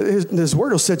His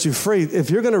word will set you free. If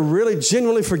you're going to really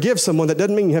genuinely forgive someone, that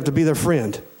doesn't mean you have to be their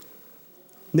friend.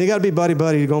 They got to be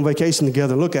buddy-buddy to go on vacation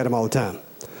together and look at them all the time.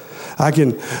 I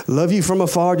can love you from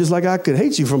afar just like I could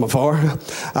hate you from afar.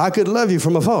 I could love you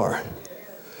from afar.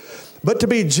 But to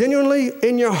be genuinely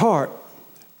in your heart,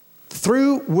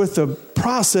 through with the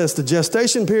process, the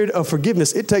gestation period of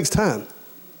forgiveness, it takes time.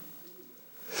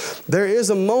 There is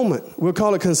a moment, we'll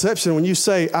call it conception, when you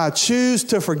say, I choose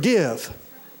to forgive,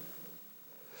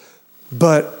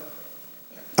 but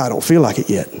I don't feel like it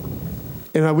yet.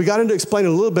 And we got into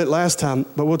explaining a little bit last time,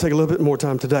 but we'll take a little bit more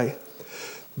time today.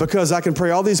 Because I can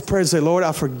pray all these prayers and say, Lord,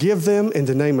 I forgive them in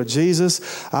the name of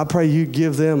Jesus. I pray you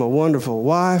give them a wonderful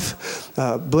wife.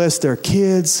 Bless their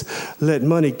kids. Let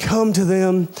money come to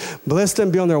them. Bless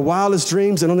them beyond their wildest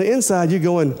dreams. And on the inside, you're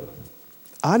going,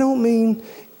 I don't mean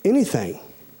anything.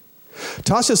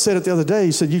 Tasha said it the other day.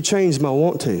 She said, you changed my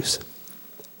want-tos.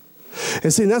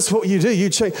 And see, that's what you do. You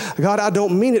change. God, I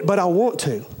don't mean it, but I want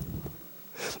to.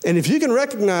 And if you can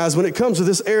recognize when it comes to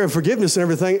this area of forgiveness and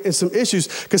everything and some issues,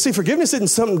 because see, forgiveness isn't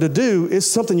something to do, it's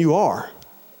something you are.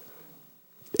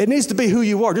 It needs to be who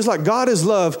you are. Just like God is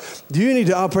love, you need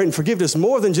to operate in forgiveness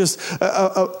more than just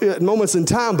moments in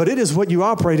time, but it is what you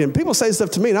operate in. People say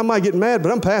stuff to me and I might get mad,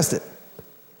 but I'm past it.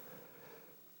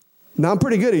 Now, I'm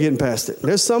pretty good at getting past it.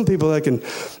 There's some people that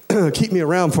can keep me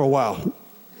around for a while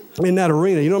in that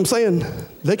arena. You know what I'm saying?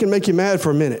 They can make you mad for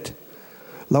a minute.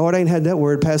 Lord, I ain't had that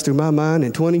word pass through my mind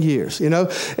in 20 years, you know,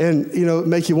 and, you know,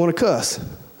 make you want to cuss.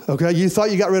 Okay, you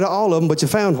thought you got rid of all of them, but you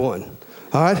found one.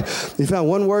 All right, you found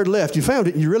one word left. You found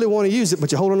it. You really want to use it,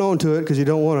 but you're holding on to it because you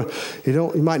don't want to.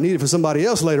 You might need it for somebody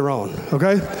else later on.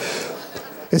 Okay,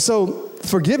 and so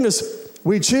forgiveness,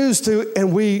 we choose to,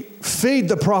 and we feed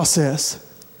the process.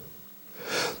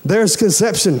 There's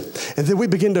conception, and then we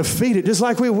begin to feed it, just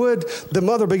like we would. The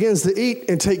mother begins to eat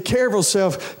and take care of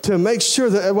herself to make sure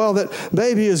that while that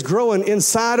baby is growing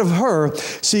inside of her,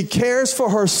 she cares for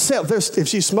herself. If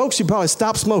she smokes, she probably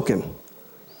stops smoking.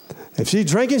 If she's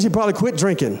drinking, she probably quit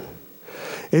drinking.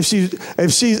 If she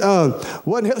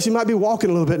wasn't healthy, she might be walking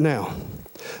a little bit now.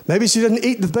 Maybe she doesn't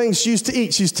eat the things she used to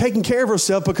eat. She's taking care of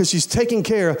herself because she's taking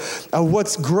care of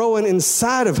what's growing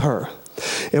inside of her.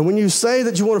 And when you say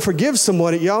that you want to forgive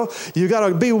somebody, y'all, you got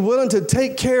to be willing to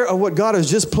take care of what God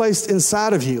has just placed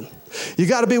inside of you. You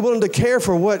got to be willing to care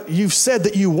for what you've said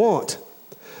that you want.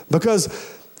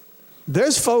 Because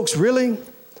there's folks really,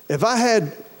 if I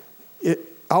had it,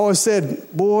 I always said,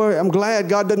 boy, I'm glad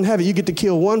God doesn't have it. You get to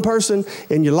kill one person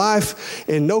in your life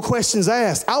and no questions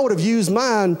asked. I would have used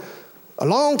mine a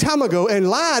long time ago and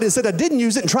lied and said I didn't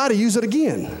use it and try to use it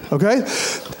again. Okay?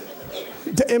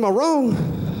 Am I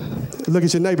wrong? Look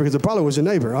at your neighbor, because it probably was your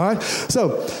neighbor, all right?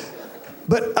 So,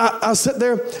 but I sit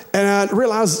there and I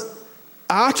realized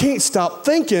I can't stop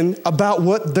thinking about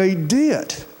what they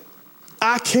did.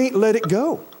 I can't let it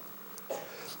go.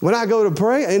 When I go to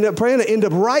pray, I end up praying, I end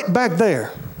up right back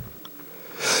there.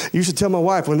 You should tell my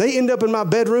wife, when they end up in my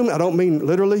bedroom, I don't mean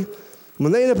literally,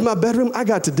 when they end up in my bedroom, I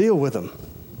got to deal with them.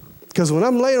 Because when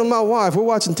I'm laying with my wife, we're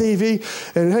watching TV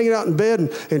and hanging out in bed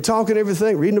and talking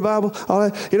everything, reading the Bible, all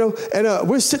that, you know, and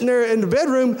we're sitting there in the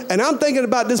bedroom, and I'm thinking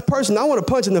about this person I want to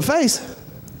punch in the face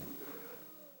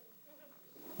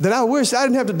that I wish I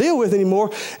didn't have to deal with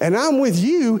anymore, and I'm with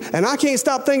you, and I can't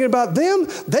stop thinking about them.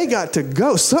 They got to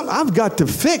go. I've got to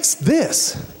fix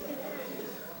this.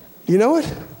 You know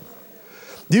it?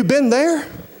 You've been there?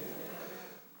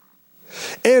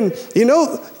 And, you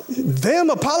know, them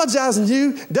apologizing to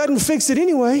you doesn't fix it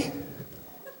anyway.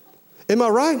 Am I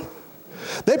right?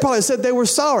 They probably said they were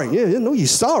sorry. Yeah, no, you're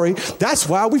sorry. That's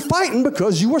why we're fighting,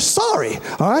 because you were sorry.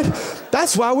 All right?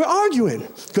 That's why we're arguing,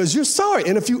 because you're sorry.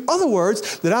 And a few other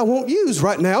words that I won't use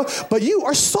right now, but you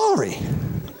are sorry.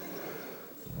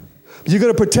 You're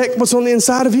going to protect what's on the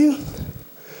inside of you?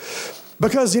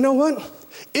 Because you know what?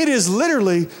 It is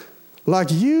literally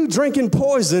like you drinking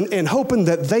poison and hoping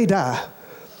that they die.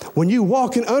 When you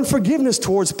walk in unforgiveness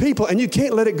towards people and you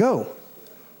can't let it go.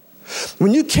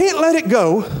 When you can't let it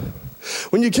go,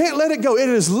 it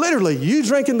is literally you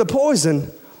drinking the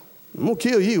poison. I'm going to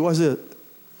kill you, what's it?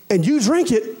 And you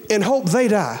drink it and hope they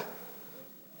die.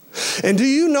 And do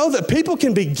you know that people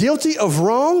can be guilty of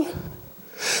wrong?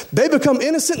 They become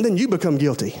innocent, then you become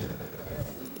guilty.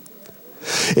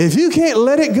 If you can't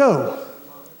let it go,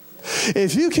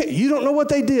 if you can't, you don't know what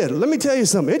they did. Let me tell you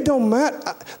something. It don't matter.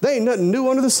 There ain't nothing new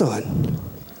under the sun.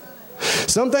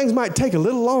 Some things might take a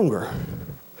little longer.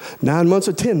 9 months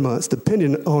or 10 months,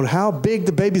 depending on how big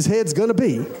the baby's head's going to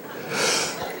be.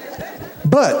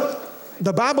 But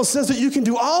the Bible says that you can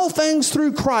do all things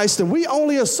through Christ, and we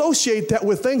only associate that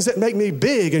with things that make me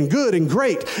big and good and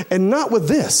great, and not with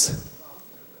this.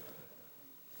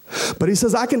 But he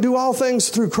says, I can do all things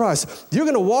through Christ. You're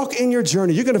going to walk in your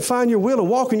journey. You're going to find your will and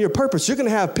walk in your purpose. You're going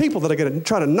to have people that are going to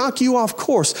try to knock you off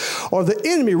course, or the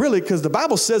enemy, really, because the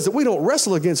Bible says that we don't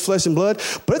wrestle against flesh and blood,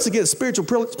 but it's against spiritual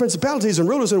principalities and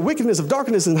rulers and wickedness of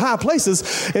darkness in high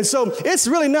places. And so it's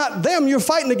really not them you're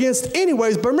fighting against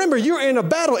anyways. But remember, you're in a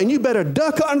battle, and you better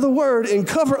duck under the word and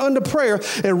cover under prayer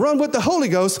and run with the Holy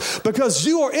Ghost, because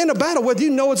you are in a battle whether you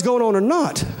know what's going on or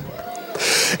not.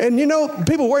 And you know,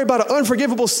 people worry about an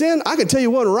unforgivable sin. I can tell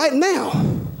you one right now.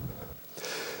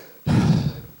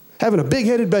 Having a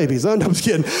big-headed baby. I'm just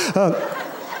kidding.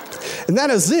 And that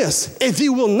is this. If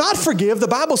you will not forgive, the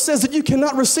Bible says that you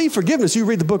cannot receive forgiveness. You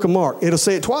read the book of Mark. It'll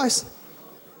say it twice.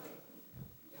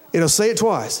 It'll say it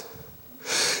twice.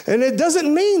 And it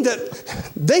doesn't mean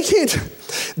that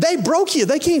they broke you.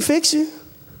 They can't fix you.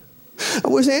 I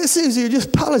wish Aunt Susie would just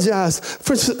apologize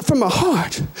from my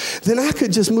heart. Then I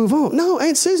could just move on. No,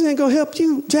 Aunt Susie ain't going to help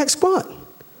you jack squat.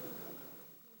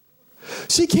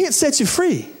 She can't set you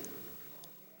free.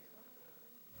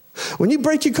 When you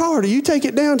break your car, do you take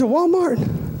it down to Walmart?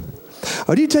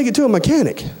 Or do you take it to a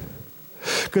mechanic?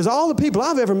 Because all the people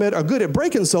I've ever met are good at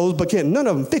breaking souls, but none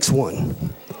of them fix one.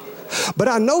 But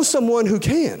I know someone who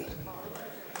can.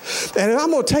 And if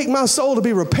I'm going to take my soul to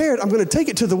be repaired, I'm going to take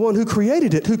it to the one who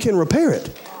created it, who can repair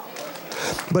it.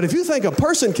 But if you think a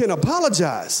person can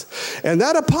apologize and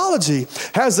that apology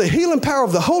has the healing power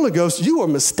of the Holy Ghost, you are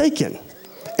mistaken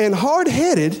and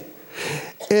hard-headed.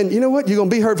 And you know what? You're going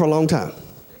to be hurt for a long time.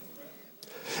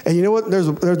 And you know what?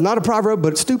 There's not a proverb,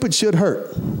 but stupid should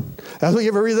hurt. That's what you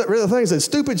ever read the thing that says,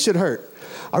 stupid should hurt.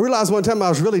 I realized one time I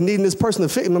was really needing this person to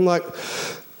fix, and I'm like,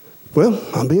 well,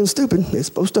 I'm being stupid. It's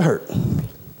supposed to hurt.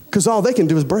 Because all they can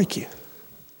do is break you.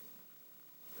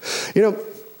 You know,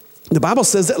 the Bible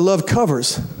says that love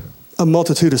covers a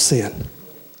multitude of sin.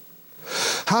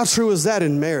 How true is that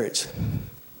in marriage?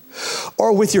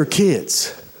 Or with your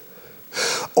kids?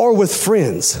 Or with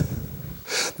friends?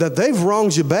 That they've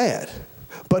wronged you bad,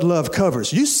 but love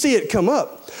covers. You see it come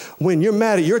up when you're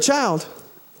mad at your child,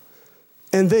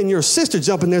 and then your sister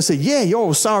jump in there and say, yeah,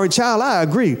 you're a sorry child, I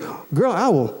agree. Girl, I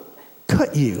will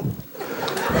cut you.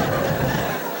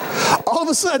 All of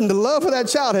a sudden, the love for that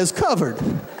child has covered.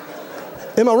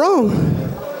 Am I wrong?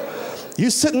 You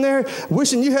sitting there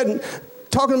wishing you hadn't,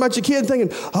 talking about your kid thinking,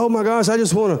 oh my gosh, I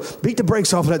just want to beat the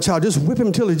brakes off of that child. Just whip him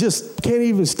until he just can't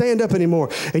even stand up anymore.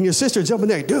 And your sister jumping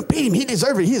there, dude, beat him, he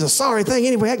deserves it. He's a sorry thing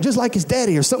anyway, act just like his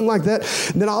daddy or something like that.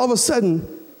 And then all of a sudden,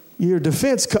 your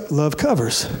defense love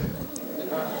covers.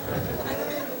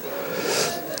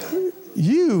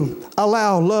 You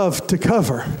allow love to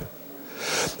cover.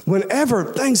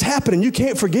 Whenever things happen and you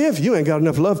can't forgive, you ain't got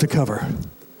enough love to cover.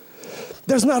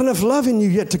 There's not enough love in you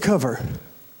yet to cover.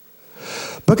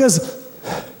 Because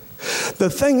the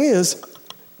thing is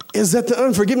that the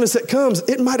unforgiveness that comes,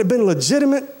 it might have been a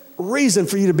legitimate reason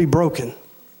for you to be broken.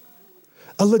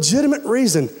 A legitimate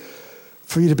reason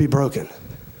for you to be broken.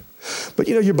 But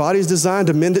you know, your body is designed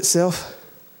to mend itself.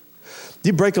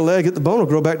 You break a leg, the bone will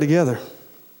grow back together.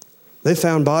 They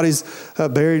found bodies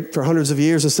buried for hundreds of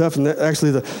years and stuff, and actually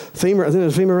the femur, I think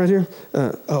there's a femur right here. I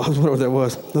was wondering what that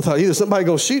was. I thought either somebody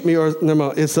going to shoot me or never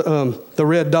mind, it's the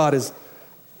red dot is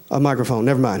a microphone.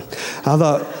 Never mind. I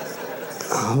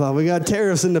thought we got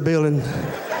terrorists in the building.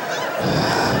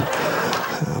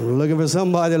 I'm looking for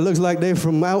somebody that looks like they're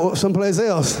from out someplace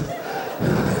else.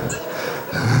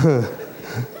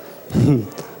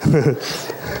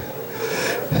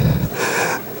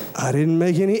 I didn't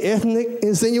make any ethnic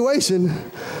insinuation.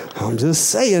 I'm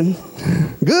just saying.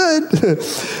 Good.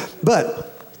 But,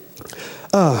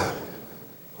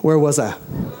 where was I?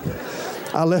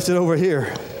 I left it over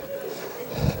here.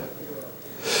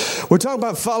 We're talking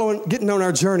about getting on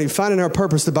our journey, finding our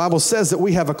purpose. The Bible says that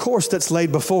we have a course that's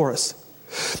laid before us.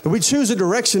 We choose a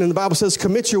direction, and the Bible says,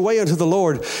 commit your way unto the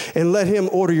Lord and let him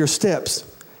order your steps.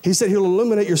 He said he'll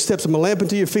illuminate your steps, I'm a lamp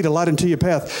unto your feet, a light unto your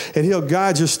path, and he'll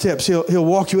guide your steps. He'll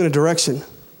walk you in a direction.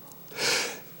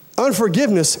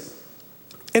 Unforgiveness,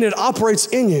 and it operates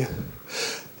in you.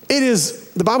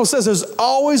 The Bible says there's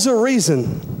always a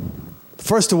reason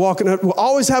for us to walk in it. We'll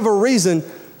always have a reason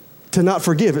to not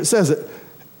forgive. It says it.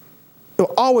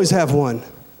 You'll always have one.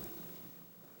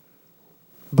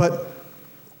 But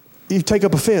you take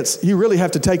up offense. You really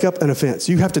have to take up an offense.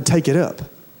 You have to take it up.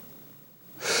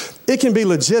 It can be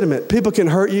legitimate. People can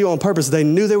hurt you on purpose. They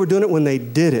knew they were doing it when they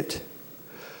did it.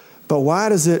 But why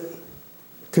does it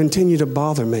continue to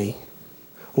bother me?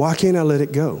 Why can't I let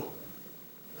it go?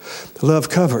 Love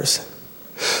covers.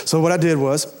 So what I did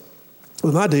was,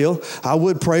 with my deal, I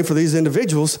would pray for these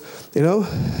individuals, you know,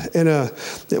 and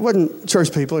it wasn't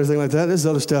church people or anything like that. This is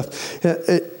other stuff.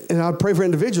 And I'd pray for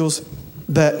individuals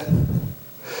that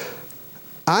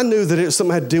I knew that it was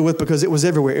something I had to deal with because it was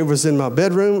everywhere. It was in my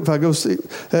bedroom. If I go see,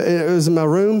 it was in my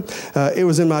room. It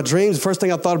was in my dreams. The first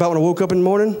thing I thought about when I woke up in the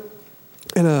morning.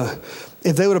 And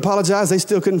if they would apologize, they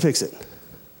still couldn't fix it.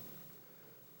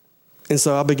 And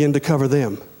so I began to cover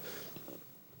them.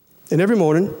 And every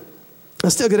morning, I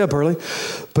still get up early,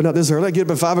 but not this early. I get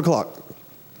up at 5 o'clock.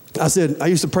 I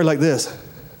used to pray like this.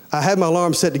 I had my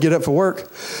alarm set to get up for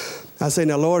work. I say,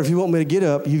 now, Lord, if you want me to get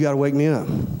up, you got to wake me up.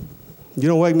 You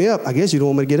don't wake me up, I guess you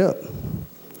don't want me to get up.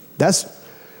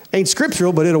 Ain't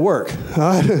scriptural, but it'll work. All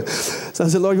right? So I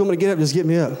said, Lord, you want me to get up, just get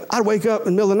me up. I'd wake up in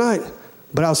the middle of the night,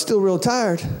 but I was still real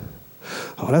tired.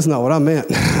 Oh, that's not what I meant.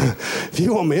 If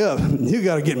you want me up, you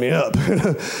got to get me up.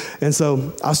 And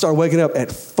so I started waking up at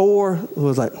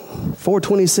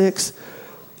 4:26.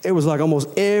 It was like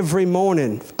almost every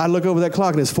morning. I look over that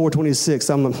clock and it's 4:26.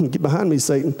 I'm like, get behind me,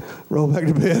 Satan. Roll back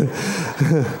to bed.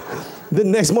 Then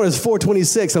the next morning it's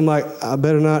 4:26. I'm like, I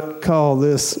better not call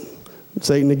this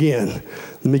Satan again.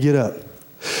 Let me get up.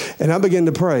 And I began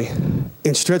to pray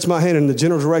and stretch my hand in the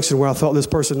general direction where I thought this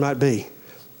person might be.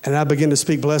 And I began to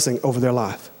speak blessing over their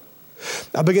life.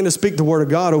 I began to speak the word of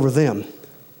God over them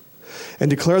and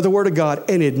declare the word of God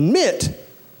and admit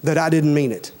that I didn't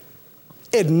mean it.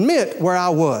 Admit where I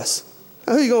was.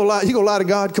 Who you gonna lie? You gonna lie to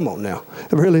God? Come on now.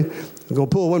 Really? I'm gonna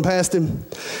pull one past him?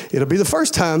 It'll be the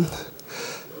first time.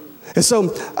 And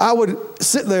so I would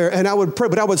sit there and I would pray,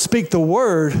 but I would speak the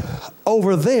word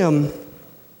over them.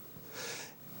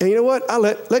 And you know what? I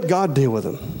let God deal with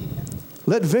them.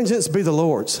 Let vengeance be the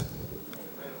Lord's.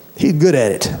 He's good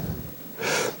at it.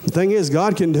 The thing is,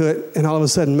 God can do it and all of a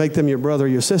sudden make them your brother or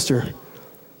your sister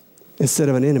instead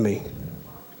of an enemy.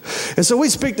 And so we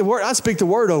speak the word. I speak the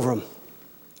word over them.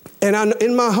 And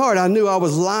in my heart, I knew I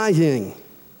was lying.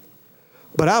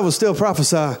 But I would still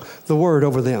prophesy the word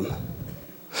over them.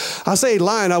 I say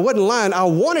lying. I wasn't lying. I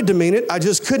wanted to mean it. I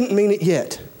just couldn't mean it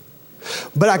yet.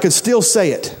 But I could still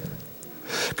say it.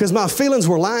 Because my feelings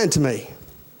were lying to me.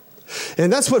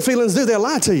 And that's what feelings do. They'll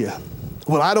lie to you.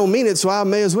 Well, I don't mean it, so I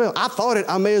may as well. I thought it.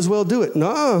 I may as well do it.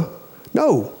 No.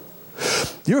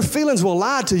 Your feelings will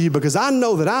lie to you because I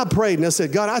know that I prayed and I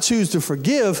said, God, I choose to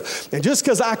forgive. And just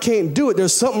because I can't do it,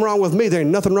 there's something wrong with me. There ain't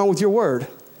nothing wrong with your word.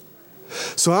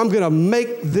 So I'm going to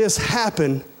make this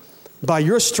happen by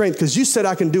your strength because you said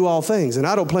I can do all things. And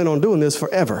I don't plan on doing this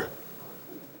forever.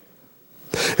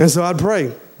 And so I'd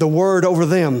pray the word over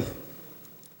them.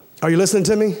 Are you listening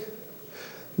to me?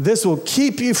 This will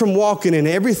keep you from walking in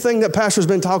everything that Pastor's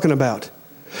been talking about.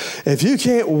 If you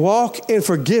can't walk in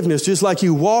forgiveness just like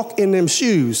you walk in them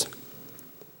shoes,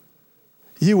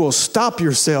 you will stop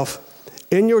yourself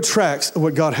in your tracks of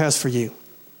what God has for you.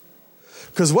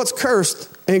 Because what's cursed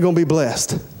ain't going to be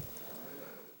blessed.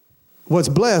 What's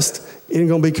blessed ain't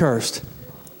going to be cursed.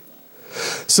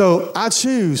 So I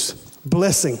choose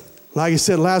blessing. Like I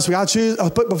said last week, I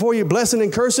put before you blessing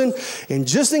and cursing. And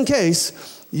just in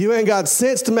case you ain't got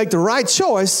sense to make the right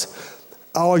choice,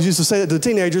 I always used to say that to the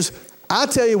teenagers, I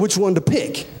tell you which one to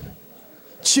pick.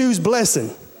 Choose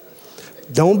blessing.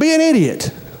 Don't be an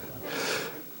idiot.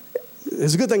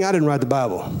 It's a good thing I didn't write the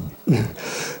Bible.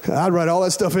 I'd write all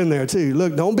that stuff in there too.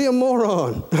 Look, don't be a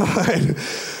moron. All right?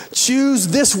 Choose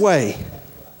this way.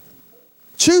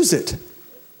 Choose it.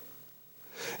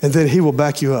 And then he will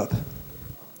back you up.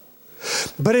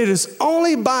 But it is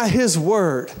only by his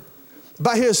word,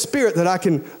 by his spirit that I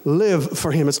can live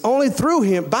for him. It's only through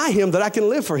him, by him, that I can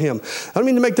live for him. I don't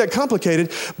mean to make that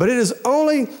complicated, but it is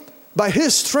only by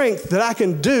his strength that I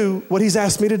can do what he's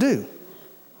asked me to do.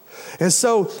 And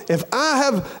so if I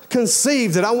have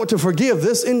conceived that I want to forgive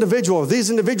this individual or these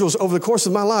individuals over the course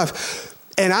of my life,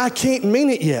 and I can't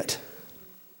mean it yet,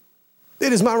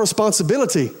 it is my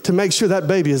responsibility to make sure that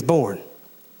baby is born.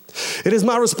 It is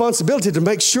my responsibility to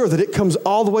make sure that it comes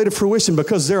all the way to fruition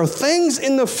because there are things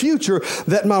in the future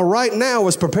that my right now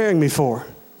is preparing me for.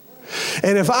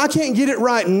 And if I can't get it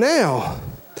right now,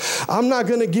 I'm not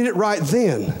going to get it right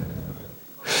then.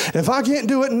 If I can't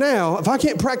do it now, if I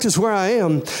can't practice where I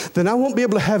am, then I won't be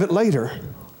able to have it later.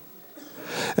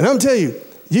 And I'm telling you,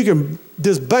 you can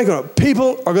just bank on it.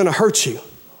 People are going to hurt you.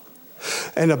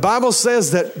 And the Bible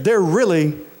says that they're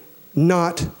really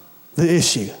not the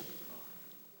issue.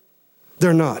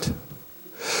 They're not.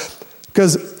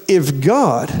 Because if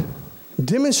God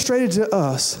demonstrated to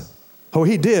us, or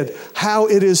he did, how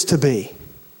it is to be,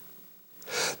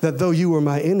 that though you were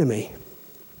my enemy,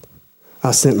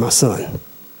 I sent my son.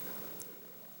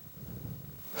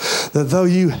 That though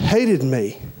you hated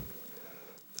me,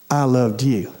 I loved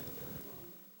you.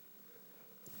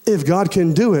 If God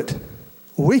can do it,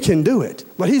 we can do it.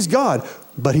 But he's God,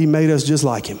 but he made us just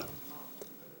like him.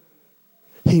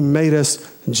 He made us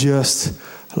just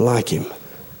like him.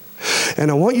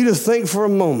 And I want you to think for a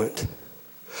moment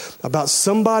about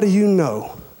somebody you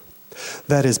know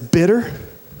that is bitter,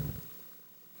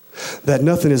 that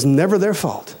nothing is never their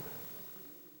fault.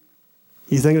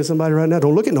 You thinking of somebody right now?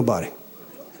 Don't look at nobody.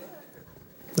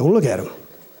 Don't look at them.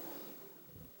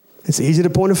 It's easy to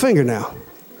point a finger now.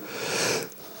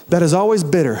 That is always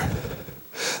bitter.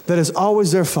 That is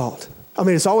always their fault. I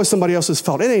mean, it's always somebody else's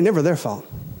fault. It ain't never their fault.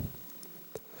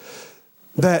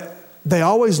 That they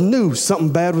always knew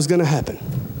something bad was going to happen.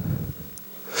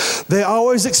 They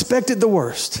always expected the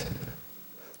worst.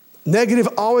 Negative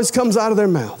always comes out of their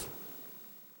mouth.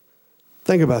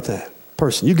 Think about that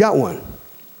person. You got one.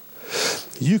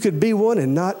 You could be one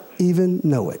and not even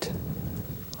know it.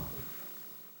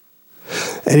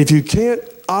 And if you can't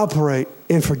operate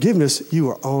in forgiveness, you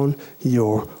are on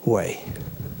your way.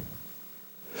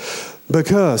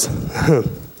 Because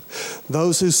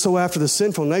those who sow after the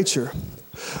sinful nature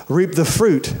reap the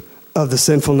fruit of the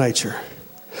sinful nature.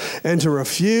 And to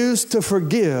refuse to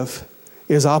forgive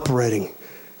is operating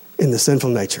in the sinful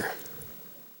nature.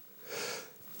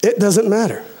 It doesn't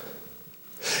matter.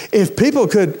 If people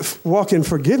could walk in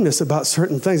forgiveness about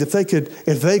certain things, if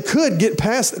they could get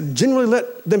past, generally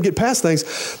let them get past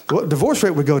things, well, divorce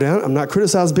rate would go down. I'm not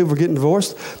criticizing people for getting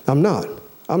divorced. I'm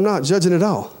not judging at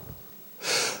all.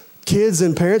 Kids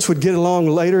and parents would get along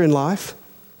later in life.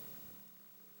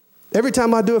 Every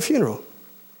time I do a funeral,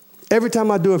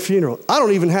 I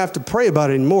don't even have to pray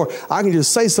about it anymore. I can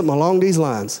just say something along these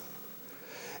lines.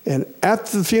 And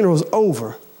after the funeral is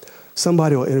over,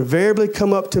 somebody will invariably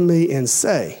come up to me and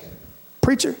say,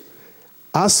 "Preacher,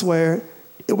 I swear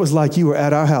it was like you were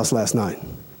at our house last night."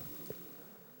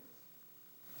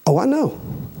 Oh, I know.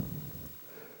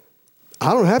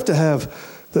 I don't have to have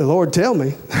the Lord tell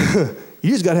me. You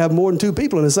just got to have more than 2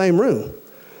 people in the same room.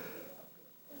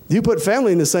 You put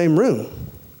family in the same room,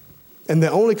 and they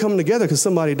only come together because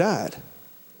somebody died.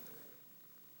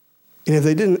 And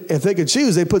if they could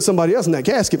choose, they'd put somebody else in that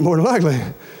casket more than likely.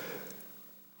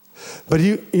 But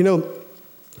you know,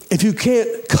 if you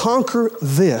can't conquer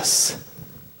this,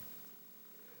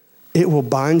 it will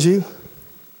bind you.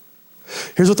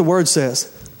 Here's what the word says.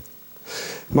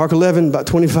 Mark 11, about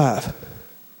 25.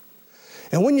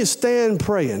 And when you stand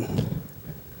praying,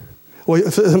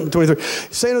 23,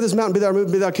 say unto this mountain, be thou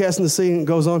removed, be thou cast in the sea, and it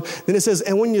goes on. Then it says,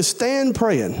 and when you stand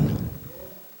praying,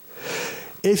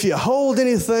 if you hold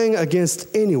anything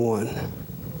against anyone,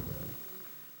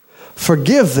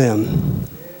 forgive them,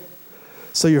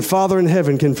 so your Father in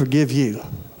heaven can forgive you.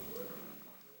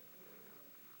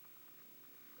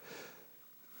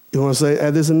 You want to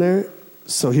add this in there?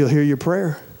 So he'll hear your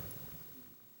prayer.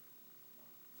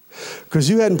 Because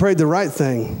you hadn't prayed the right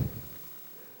thing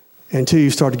until you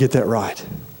start to get that right.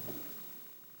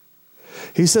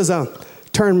 He says, I'll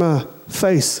turn my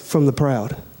face from the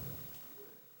proud.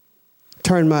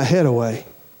 Turn my head away.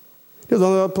 You know the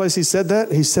only other place he said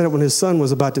that? He said it when his son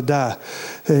was about to die.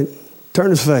 And turn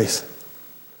his face.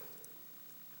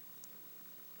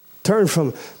 Turn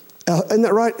from, isn't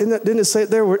that right? Didn't it say it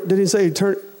there? Did he say, it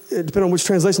depending on which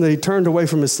translation, that he turned away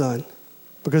from his son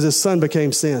because his son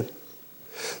became sin?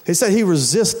 He said he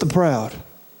resists the proud,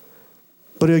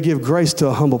 but he'll give grace to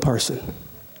a humble person.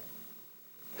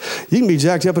 You can be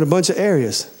jacked up in a bunch of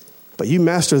areas, but you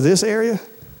master this area,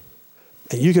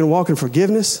 and you can walk in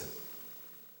forgiveness,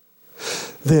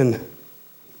 then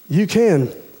you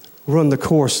can run the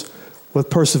course with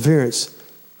perseverance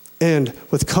and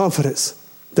with confidence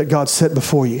that God set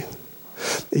before you.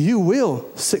 You will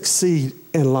succeed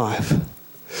in life.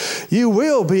 You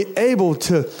will be able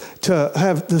to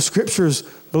have the Scripture's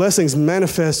blessings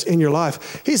manifest in your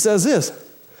life. He says this,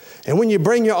 and when you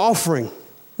bring your offering,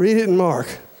 read it in Mark,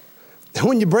 and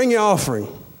when you bring your offering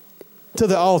to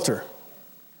the altar,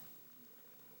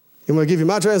 I'm going to give you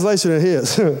my translation of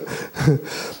his.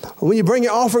 When you bring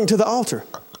your offering to the altar,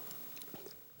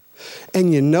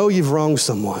 and you know you've wronged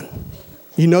someone,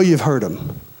 you know you've hurt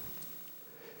them.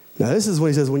 Now this is what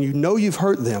he says, when you know you've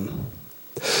hurt them,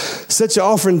 set your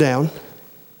offering down,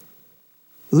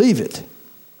 leave it,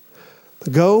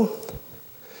 go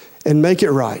and make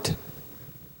it right.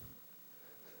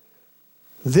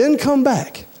 Then come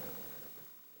back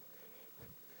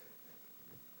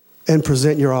and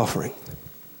present your offering.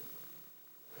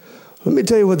 Let me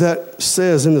tell you what that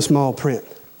says in the small print.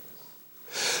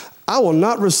 I will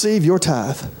not receive your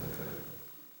tithe.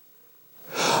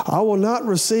 I will not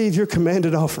receive your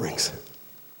commanded offerings.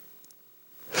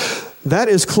 That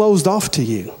is closed off to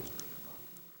you.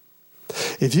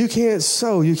 If you can't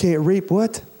sow, you can't reap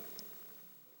what?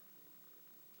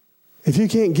 If you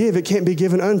can't give, it can't be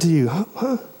given unto you.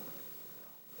 Huh?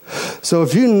 So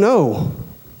if you know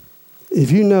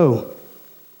you've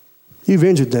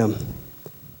injured them,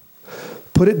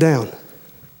 put it down.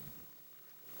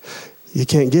 You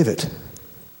can't give it.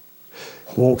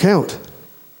 It won't count.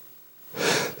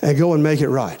 And go and make it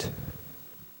right.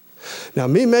 Now,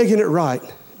 me making it right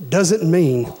doesn't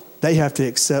mean they have to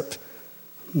accept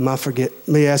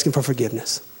me asking for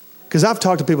forgiveness. Because I've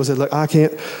talked to people who said, look, I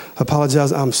can't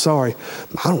apologize. I'm sorry.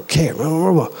 I don't care.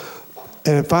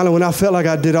 And finally, when I felt like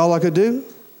I did all I could do,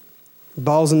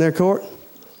 balls in their court,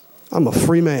 I'm a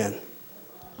free man.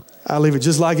 I leave it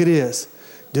just like it is.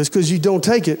 Just because you don't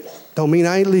take it, don't mean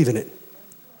I ain't leaving it.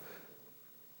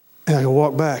 And I can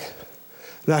walk back.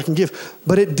 And I can give.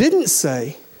 But it didn't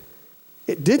say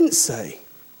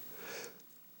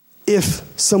if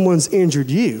someone's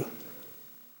injured you.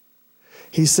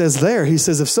 He says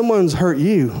if someone's hurt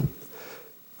you,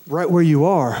 right where you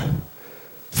are,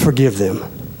 forgive them.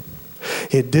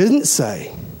 It didn't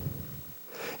say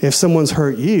if someone's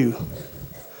hurt you,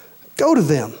 go to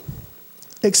them.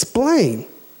 Explain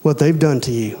what they've done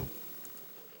to you.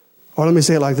 Or let me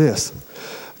say it like this.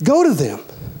 Go to them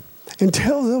and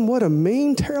tell them what a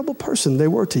mean, terrible person they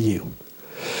were to you.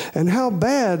 and how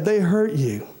bad they hurt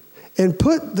you, and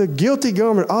put the guilty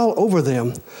garment all over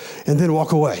them, and then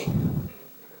walk away.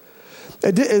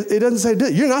 It doesn't say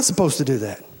you're not supposed to do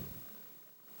that.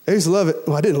 I used to love it.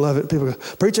 Well, I didn't love it. People go,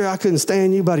 preacher, I couldn't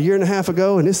stand you about a year and a half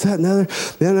ago, and this, that, and the other.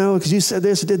 You know, because you said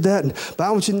this or did that. But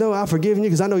I want you to know I've forgiven you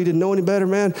because I know you didn't know any better,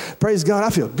 man. Praise God, I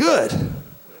feel good.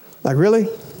 Like, really?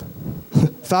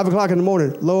 5 o'clock in the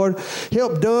morning, Lord,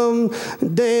 help dumb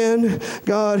Dan.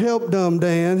 God, help dumb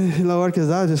Dan, Lord, because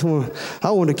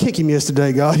I wanted to kick him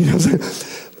yesterday, God. You know what I'm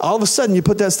saying? All of a sudden, you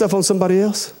put that stuff on somebody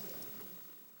else.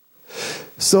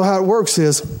 So how it works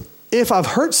is, if I've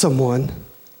hurt someone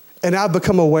and I've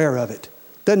become aware of it,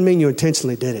 doesn't mean you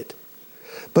intentionally did it.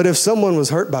 But if someone was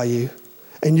hurt by you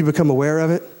and you become aware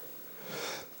of it,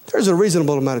 there's a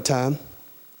reasonable amount of time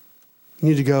you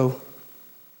need to go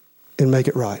and make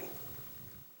it right.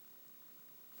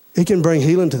 It can bring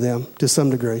healing to them to some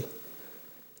degree,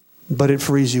 but it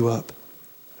frees you up.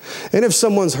 And if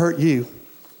someone's hurt you,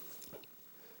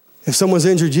 if someone's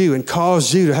injured you and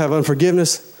caused you to have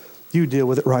unforgiveness, you deal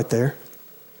with it right there.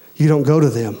 You don't go to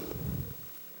them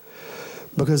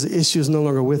because the issue is no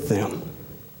longer with them.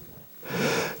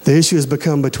 The issue has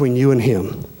become between you and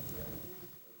him.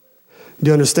 Do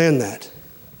you understand that?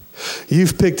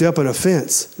 You've picked up an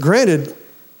offense. Granted,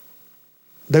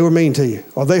 they were mean to you,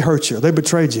 or they hurt you, or they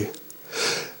betrayed you.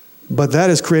 But that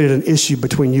has created an issue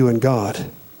between you and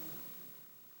God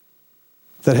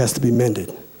that has to be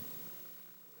mended.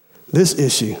 This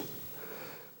issue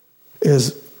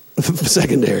is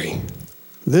secondary.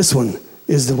 This one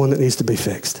is the one that needs to be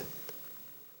fixed.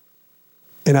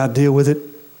 And I deal with it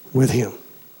with him.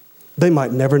 They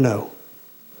might never know.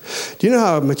 Do you know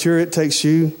how mature it takes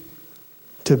you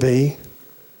to be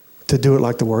to do it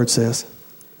like the Word says?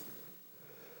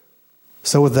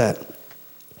 So with that,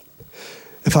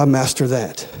 if I master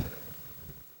that,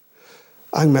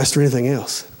 I can master anything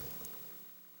else.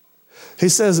 He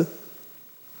says,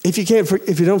 if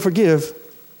you don't forgive,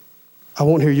 I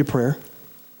won't hear your prayer.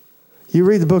 You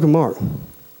read the book of Mark.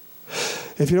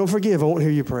 If you don't forgive, I won't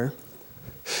hear your prayer.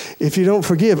 If you don't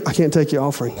forgive, I can't take your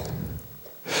offering.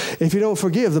 If you don't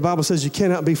forgive, the Bible says you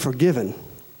cannot be forgiven.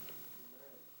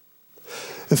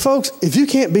 And folks, if you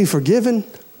can't be forgiven,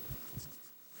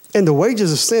 and the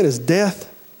wages of sin is death,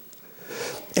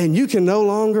 and you can no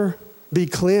longer be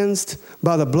cleansed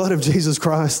by the blood of Jesus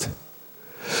Christ,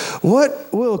 what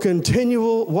will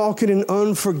continual walking in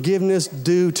unforgiveness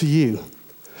do to you?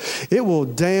 It will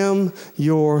damn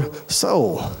your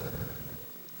soul.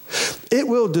 It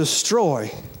will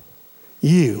destroy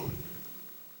you.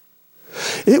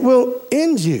 It will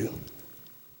end you.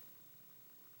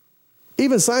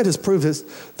 Even scientists prove this,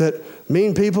 that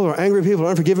mean people or angry people or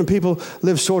unforgiving people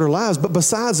live shorter lives. But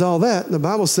besides all that, the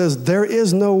Bible says there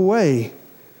is no way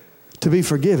to be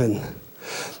forgiven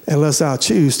unless I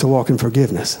choose to walk in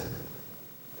forgiveness.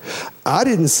 I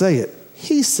didn't say it.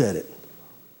 He said it.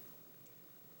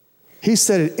 He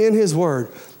said it in his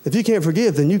word. If you can't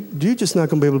forgive, then you're just not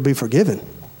going to be able to be forgiven.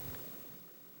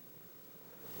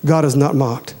 God is not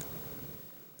mocked.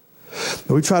 And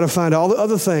we try to find all the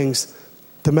other things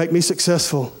to make me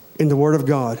successful in the Word of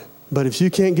God. But if you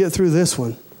can't get through this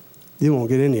one, you won't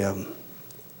get any of them.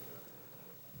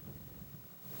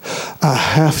 I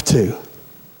have to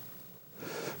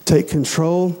take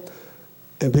control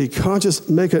and be conscious.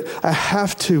 I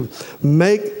have to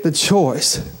make the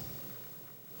choice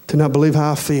to not believe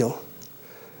how I feel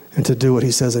and to do what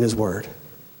he says in his word.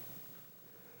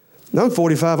 Now I'm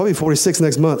 45. I'll be 46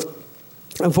 next month.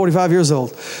 I'm 45 years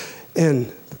old.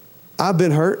 And I've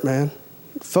been hurt, man.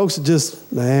 Folks are just,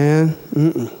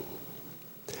 it's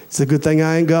a good thing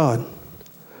I ain't God.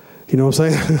 You know what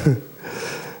I'm saying?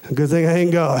 A good thing I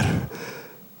ain't God.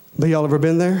 But y'all ever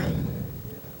been there?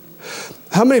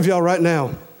 How many of y'all right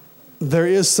now, there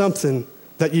is something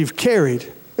that you've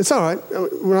carried? It's all right.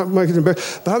 We're not making it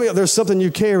embarrassing. But how many of there's something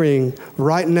you're carrying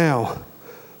right now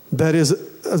that is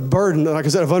a burden, like I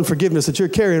said, of unforgiveness that you're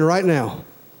carrying right now?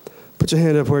 Put your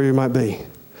hand up where you might be.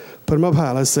 Put them up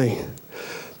high. Let's see.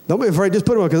 Don't be afraid. Just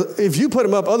put them up. Because if you put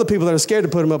them up, other people that are scared to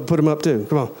put them up too.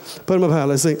 Come on. Put them up high.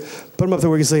 Let's see. Put them up there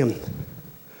where you can see them.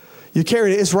 You're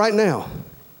carrying it. It's right now.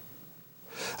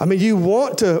 I mean, you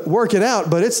want to work it out,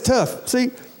 but it's tough.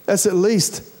 See, that's at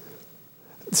least,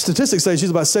 statistics say it's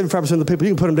usually about 75% of the people.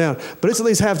 You can put them down, but it's at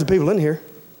least half the people in here.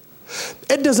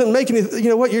 It doesn't make any, you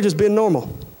know what? You're just being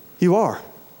normal. You are.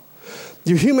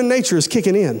 Your human nature is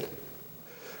kicking in.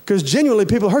 Because genuinely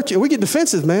people hurt you. We get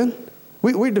defensive, man.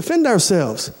 We defend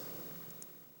ourselves.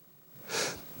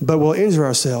 But we'll injure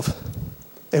ourselves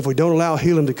if we don't allow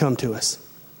healing to come to us.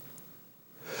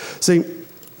 See,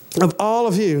 of all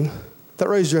of you that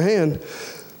raised your hand,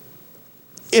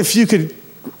 if you could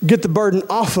get the burden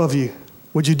off of you,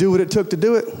 would you do what it took to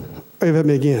do it? Wave at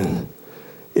me again.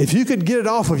 If you could get it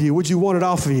off of you, would you want it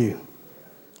off of you?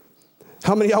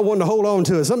 How many of y'all want to hold on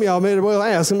to it? Some of y'all may well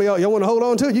ask. Some of y'all want to hold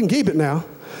on to it? You can keep it now.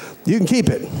 You can keep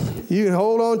it. You can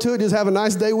hold on to it. Just have a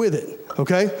nice day with it.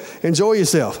 Okay? Enjoy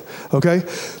yourself. Okay?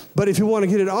 But if you want to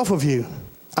get it off of you,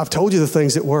 I've told you the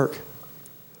things that work.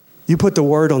 You put the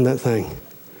word on that thing.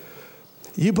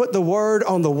 You put the word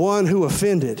on the one who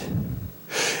offended.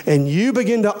 And you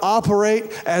begin to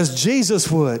operate as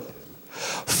Jesus would.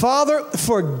 Father,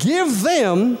 forgive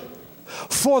them,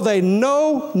 for they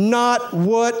know not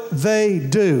what they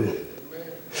do.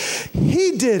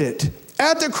 He did it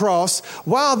at the cross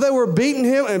while they were beating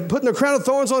him and putting the crown of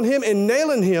thorns on him and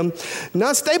nailing him,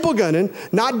 not staple gunning,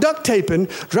 not duct taping,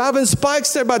 driving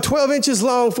spikes there about 12 inches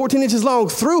long, 14 inches long,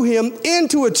 through him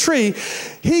into a tree.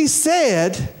 He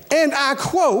said, and I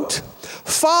quote,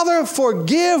 Father,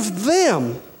 forgive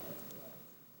them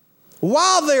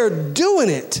while they're doing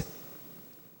it,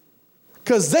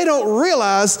 because they don't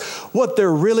realize what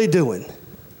they're really doing.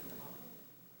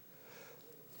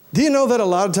 Do you know that a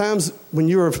lot of times when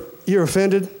you're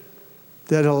offended,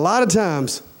 that a lot of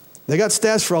times they got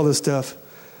stats for all this stuff,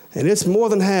 and it's more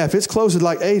than half. It's closer to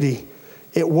like 80.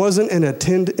 It wasn't an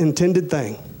intended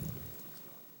thing.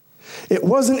 It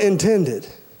wasn't intended.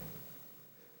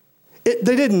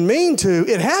 They didn't mean to.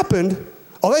 It happened.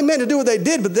 Oh, they meant to do what they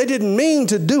did, but they didn't mean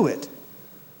to do it.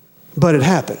 But it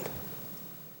happened.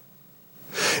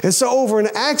 And so over an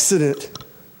accident,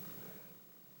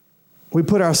 we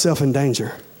put ourselves in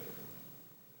danger.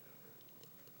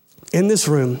 In this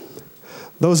room,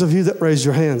 those of you that raised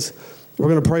your hands, we're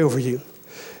going to pray over you.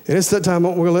 And it's that time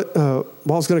we're going to let,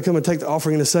 Walt's going to come and take the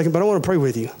offering in a second, but I want to pray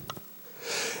with you.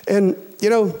 And, you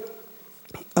know,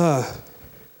 I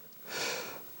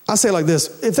say it like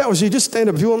this. If that was you, just stand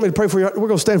up. If you want me to pray for you, we're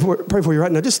going to pray for you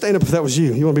right now. Just stand up if that was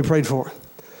you. You want to be prayed for.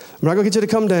 I'm not going to get you to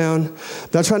come down. I'm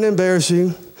not trying to embarrass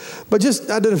you. But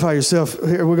just identify yourself.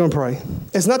 Here, we're going to pray.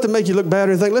 It's not to make you look bad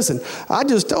or anything. Listen, I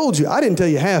just told you. I didn't tell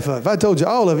you half of it. If I told you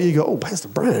all of it, you go, oh, Pastor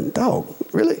Brian, dog,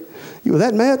 really? You were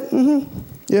that mad? Mm-hmm.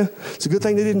 Yeah. It's a good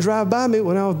thing they didn't drive by me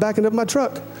when I was backing up my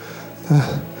truck.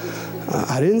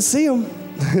 I didn't see them.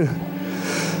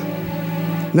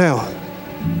 Now,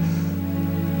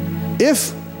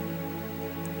 if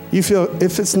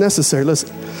it's necessary,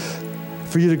 listen,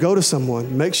 for you to go to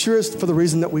someone, make sure it's for the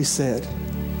reason that we said,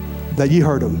 that you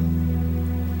hurt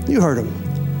them. You hurt them.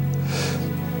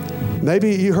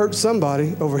 Maybe you hurt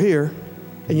somebody over here,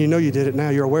 and you know you did it now,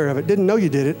 you're aware of it. Didn't know you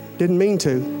did it, didn't mean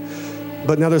to,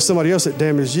 but now there's somebody else that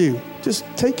damaged you. Just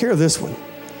take care of this one.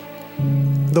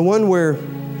 The one where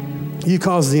you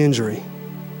caused the injury.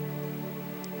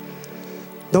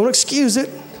 Don't excuse it.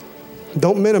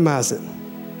 Don't minimize it.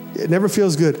 It never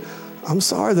feels good. I'm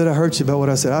sorry that I hurt you about what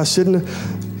I said. I shouldn't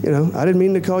have, I didn't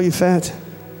mean to call you fat.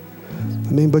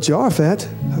 But you are fat.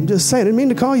 I'm just saying, I didn't mean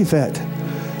to call you fat.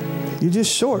 You're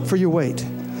just short for your weight.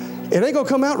 It ain't going to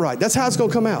come out right. That's how it's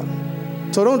going to come out.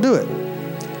 So don't do it.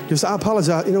 Just, I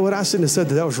apologize. You know what? I shouldn't have said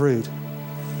that. That was rude.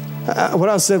 What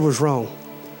I said was wrong.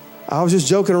 I was just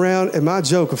joking around, and my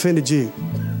joke offended you.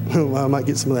 Well, I might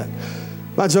get some of that.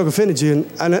 My joke offended you,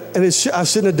 and I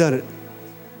shouldn't have done it.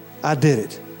 I did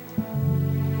it.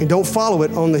 And don't follow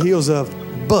it on the heels of,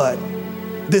 but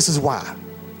this is why.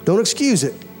 Don't excuse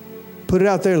it. Put it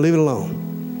out there and leave it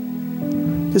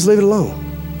alone. Just leave it alone.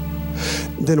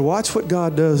 Then watch what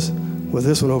God does with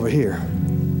this one over here.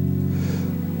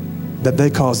 That they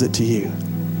caused it to you.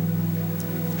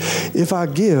 If I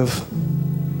give,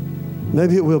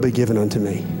 maybe it will be given unto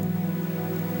me.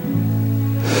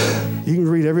 You can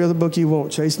read every other book you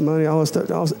want, chase money, all that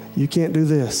stuff. You can't do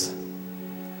this.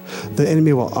 The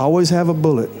enemy will always have a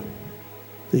bullet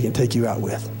that he can take you out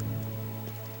with.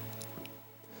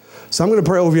 So I'm going to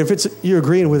pray over you. If you're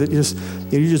agreeing with it, you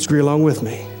just agree along with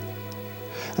me.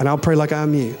 And I'll pray like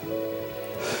I'm you.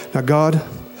 Now, God,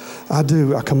 I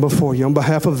come before you on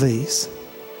behalf of these.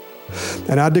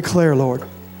 And I declare, Lord,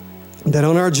 that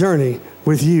on our journey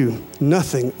with you,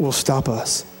 nothing will stop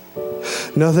us.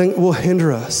 Nothing will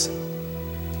hinder us.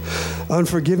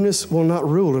 Unforgiveness will not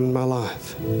rule in my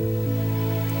life.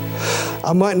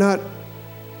 I might not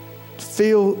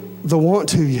feel the want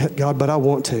to yet, God, but I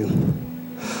want to.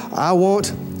 I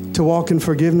want to walk in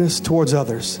forgiveness towards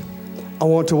others. I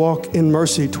want to walk in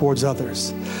mercy towards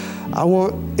others. I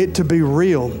want it to be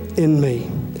real in me.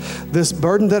 This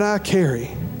burden that I carry,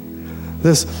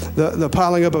 the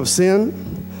piling up of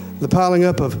sin, the piling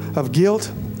up of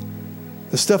guilt,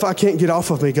 the stuff I can't get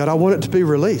off of me, God, I want it to be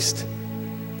released.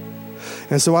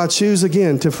 And so I choose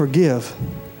again to forgive.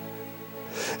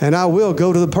 And I will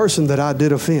go to the person that I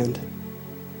did offend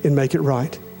and make it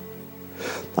right.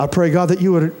 I pray, God, that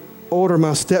you would order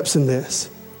my steps in this.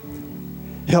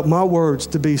 Help my words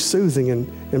to be soothing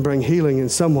and bring healing in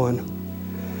someone.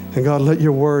 And God, let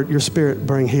your word, your spirit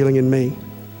bring healing in me.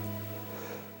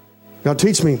 God,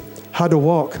 teach me how to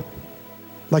walk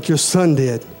like your son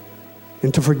did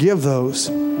and to forgive those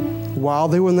while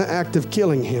they were in the act of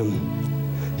killing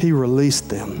him. He released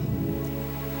them.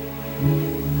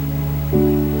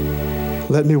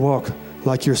 Let me walk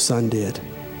like your son did.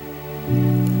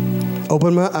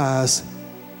 Open my eyes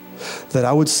that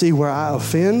I would see where I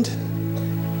offend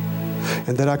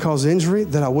and that I cause injury,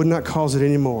 that I would not cause it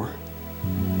anymore.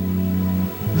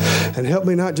 And help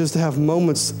me not just to have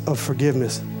moments of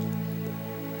forgiveness,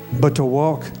 but to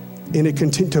walk in it,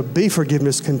 to be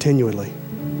forgiveness continually.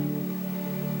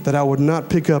 That I would not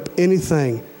pick up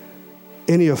anything,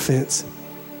 any offense.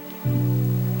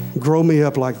 Grow me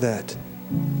up like that.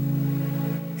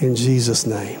 In Jesus'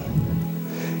 name.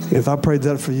 If I prayed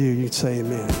that for you, you'd say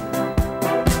amen.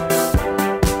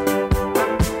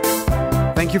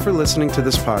 Thank you for listening to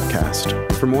this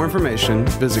podcast. For more information,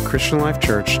 visit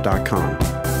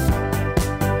ChristianLifeChurch.com.